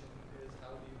information is how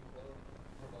do you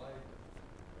provide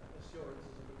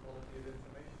assurances of the quality of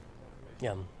information?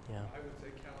 Yeah. I would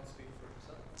say cannot speak for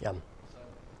itself. Yeah. So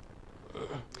you're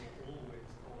always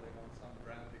calling on some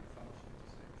branding function to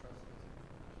say trust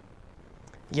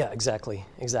this. Yeah, exactly.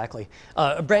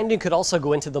 Branding could also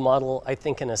go into the model, I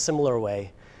think, in a similar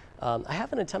way. I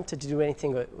haven't attempted to do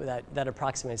anything that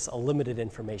approximates a limited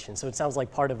information. So it sounds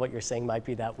like part of what you're saying might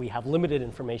be that we have limited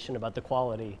information about the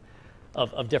quality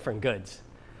of different goods.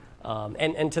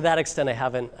 And to that extent, I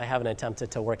haven't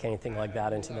attempted to work anything like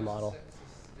that into the model.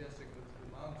 Suggesting that the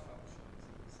demand functions,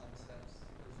 in some sense,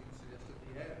 as you suggest at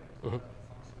the end, a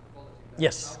function of quality. That's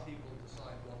Yes. how people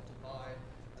decide what to buy,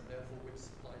 and therefore which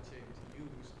supply chain to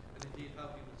use, and indeed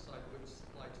how people decide which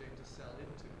supply chain to sell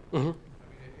into. Mm-hmm. I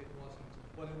mean, it wasn't,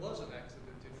 well, it was an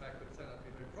accident, in fact, but it turned out to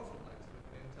be a very profitable accident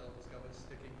when Intel discovered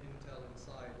sticking Intel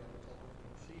inside on the top of the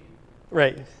machine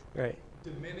Right.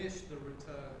 diminished the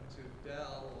return to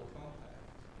Dell or Compaq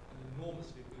and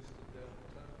enormously boosted their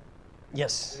return.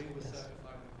 Yes. They were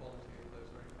certifying the quality of those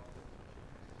very complex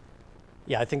machines.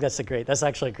 Yeah, I think that's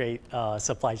actually a great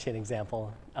supply chain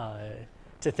example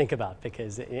to think about,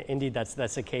 because indeed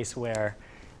that's a case where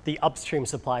the upstream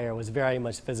supplier was very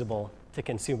much visible to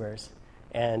consumers,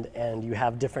 and you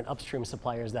have different upstream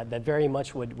suppliers that very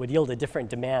much would yield a different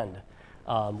demand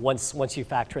once you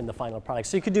factor in the final product.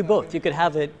 So you could do both. You could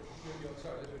have it.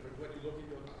 Sorry, when you look at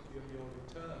your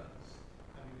returns,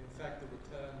 I mean, in fact, the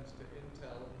returns to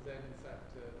Intel and then, in fact,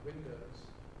 to Windows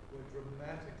were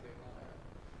dramatically higher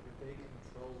if they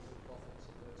controlled the profits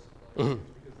of those suppliers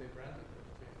because they branded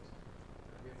those chips.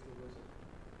 And if there was a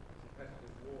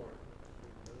competitive war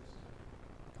between those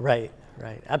two. Right.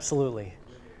 Absolutely.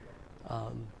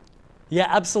 Yeah,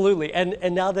 absolutely.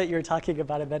 And now that you're talking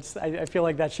about it, I feel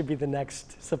like that should be the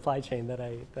next supply chain that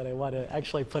I want to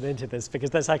actually put into this, because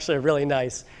that's actually a really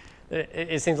nice.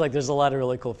 It seems like there's a lot of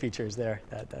really cool features there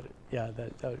that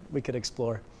we could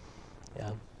explore.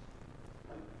 Yeah. And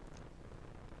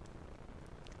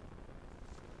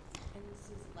this is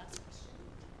the last question.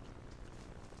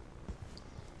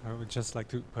 I would just like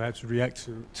to perhaps react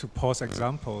to Paul's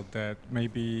example that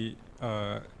maybe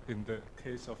in the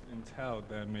case of Intel,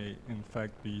 there may in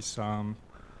fact be some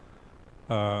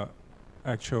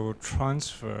actual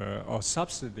transfer or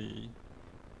subsidy,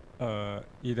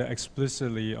 either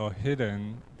explicitly or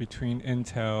hidden, between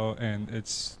Intel and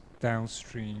its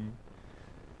downstream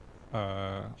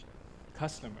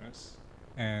customers.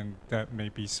 And that may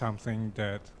be something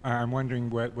that I'm wondering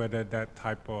whether that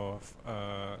type of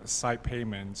side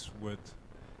payments would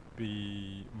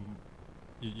be,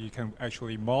 you can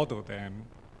actually model them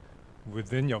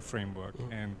within your framework,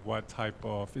 and what type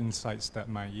of insights that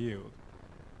might yield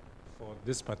for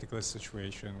this particular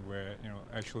situation where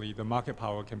actually the market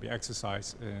power can be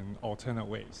exercised in alternate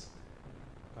ways,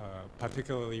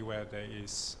 particularly where there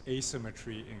is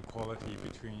asymmetry in quality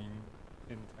between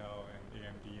Intel and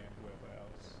AMD and whoever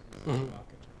else in the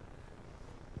market.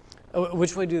 Oh,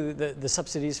 which way do the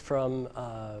subsidies from?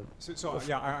 I'm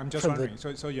just wondering.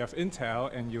 So you have Intel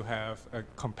and you have a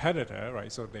competitor, right?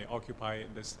 So they occupy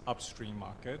this upstream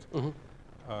market.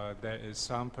 There is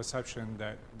some perception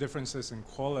that differences in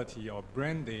quality or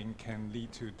branding can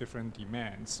lead to different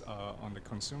demands on the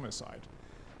consumer side.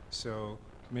 So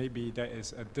maybe there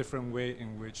is a different way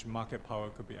in which market power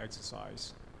could be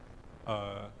exercised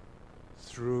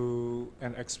through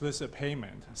an explicit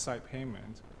payment, side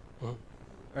payment.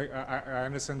 I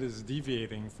understand this is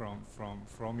deviating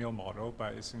from your model,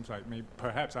 but it seems like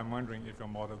perhaps I'm wondering if your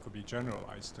model could be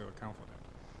generalized to account for that.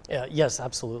 Yeah, yes,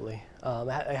 absolutely.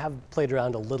 I have played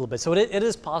around a little bit. So it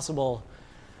is possible.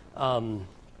 I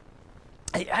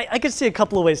could see a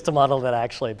couple of ways to model that,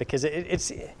 actually, because it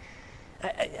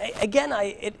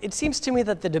seems to me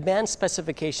that the demand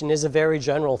specification is a very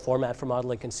general format for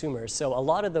modeling consumers. So a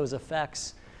lot of those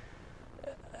effects,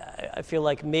 I feel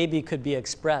like maybe could be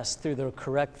expressed through the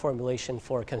correct formulation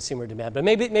for consumer demand. But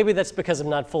maybe that's because I'm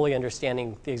not fully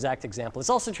understanding the exact example.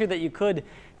 It's also true that you could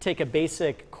take a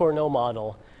basic Cournot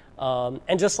model,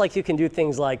 and just like you can do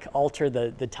things like alter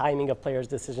the timing of players'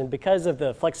 decision, because of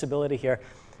the flexibility here,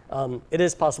 it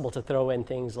is possible to throw in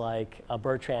things like a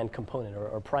Bertrand component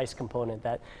or price component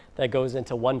that goes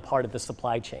into one part of the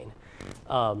supply chain.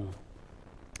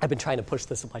 I've been trying to push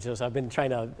the supply chain, so I've been trying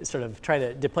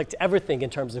to depict everything in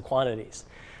terms of quantities.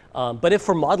 But if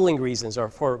for modeling reasons or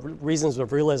for reasons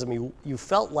of realism, you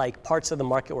felt like parts of the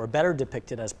market were better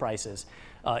depicted as prices,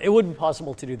 it would be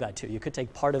possible to do that too. You could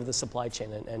take part of the supply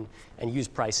chain and use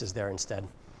prices there instead.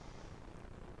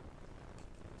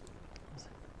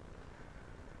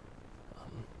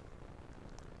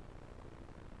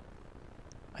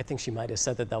 I think she might have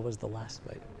said that was the last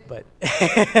bite, but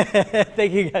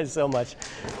thank you guys so much.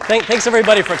 Thanks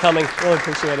everybody for coming. Really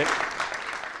appreciate it.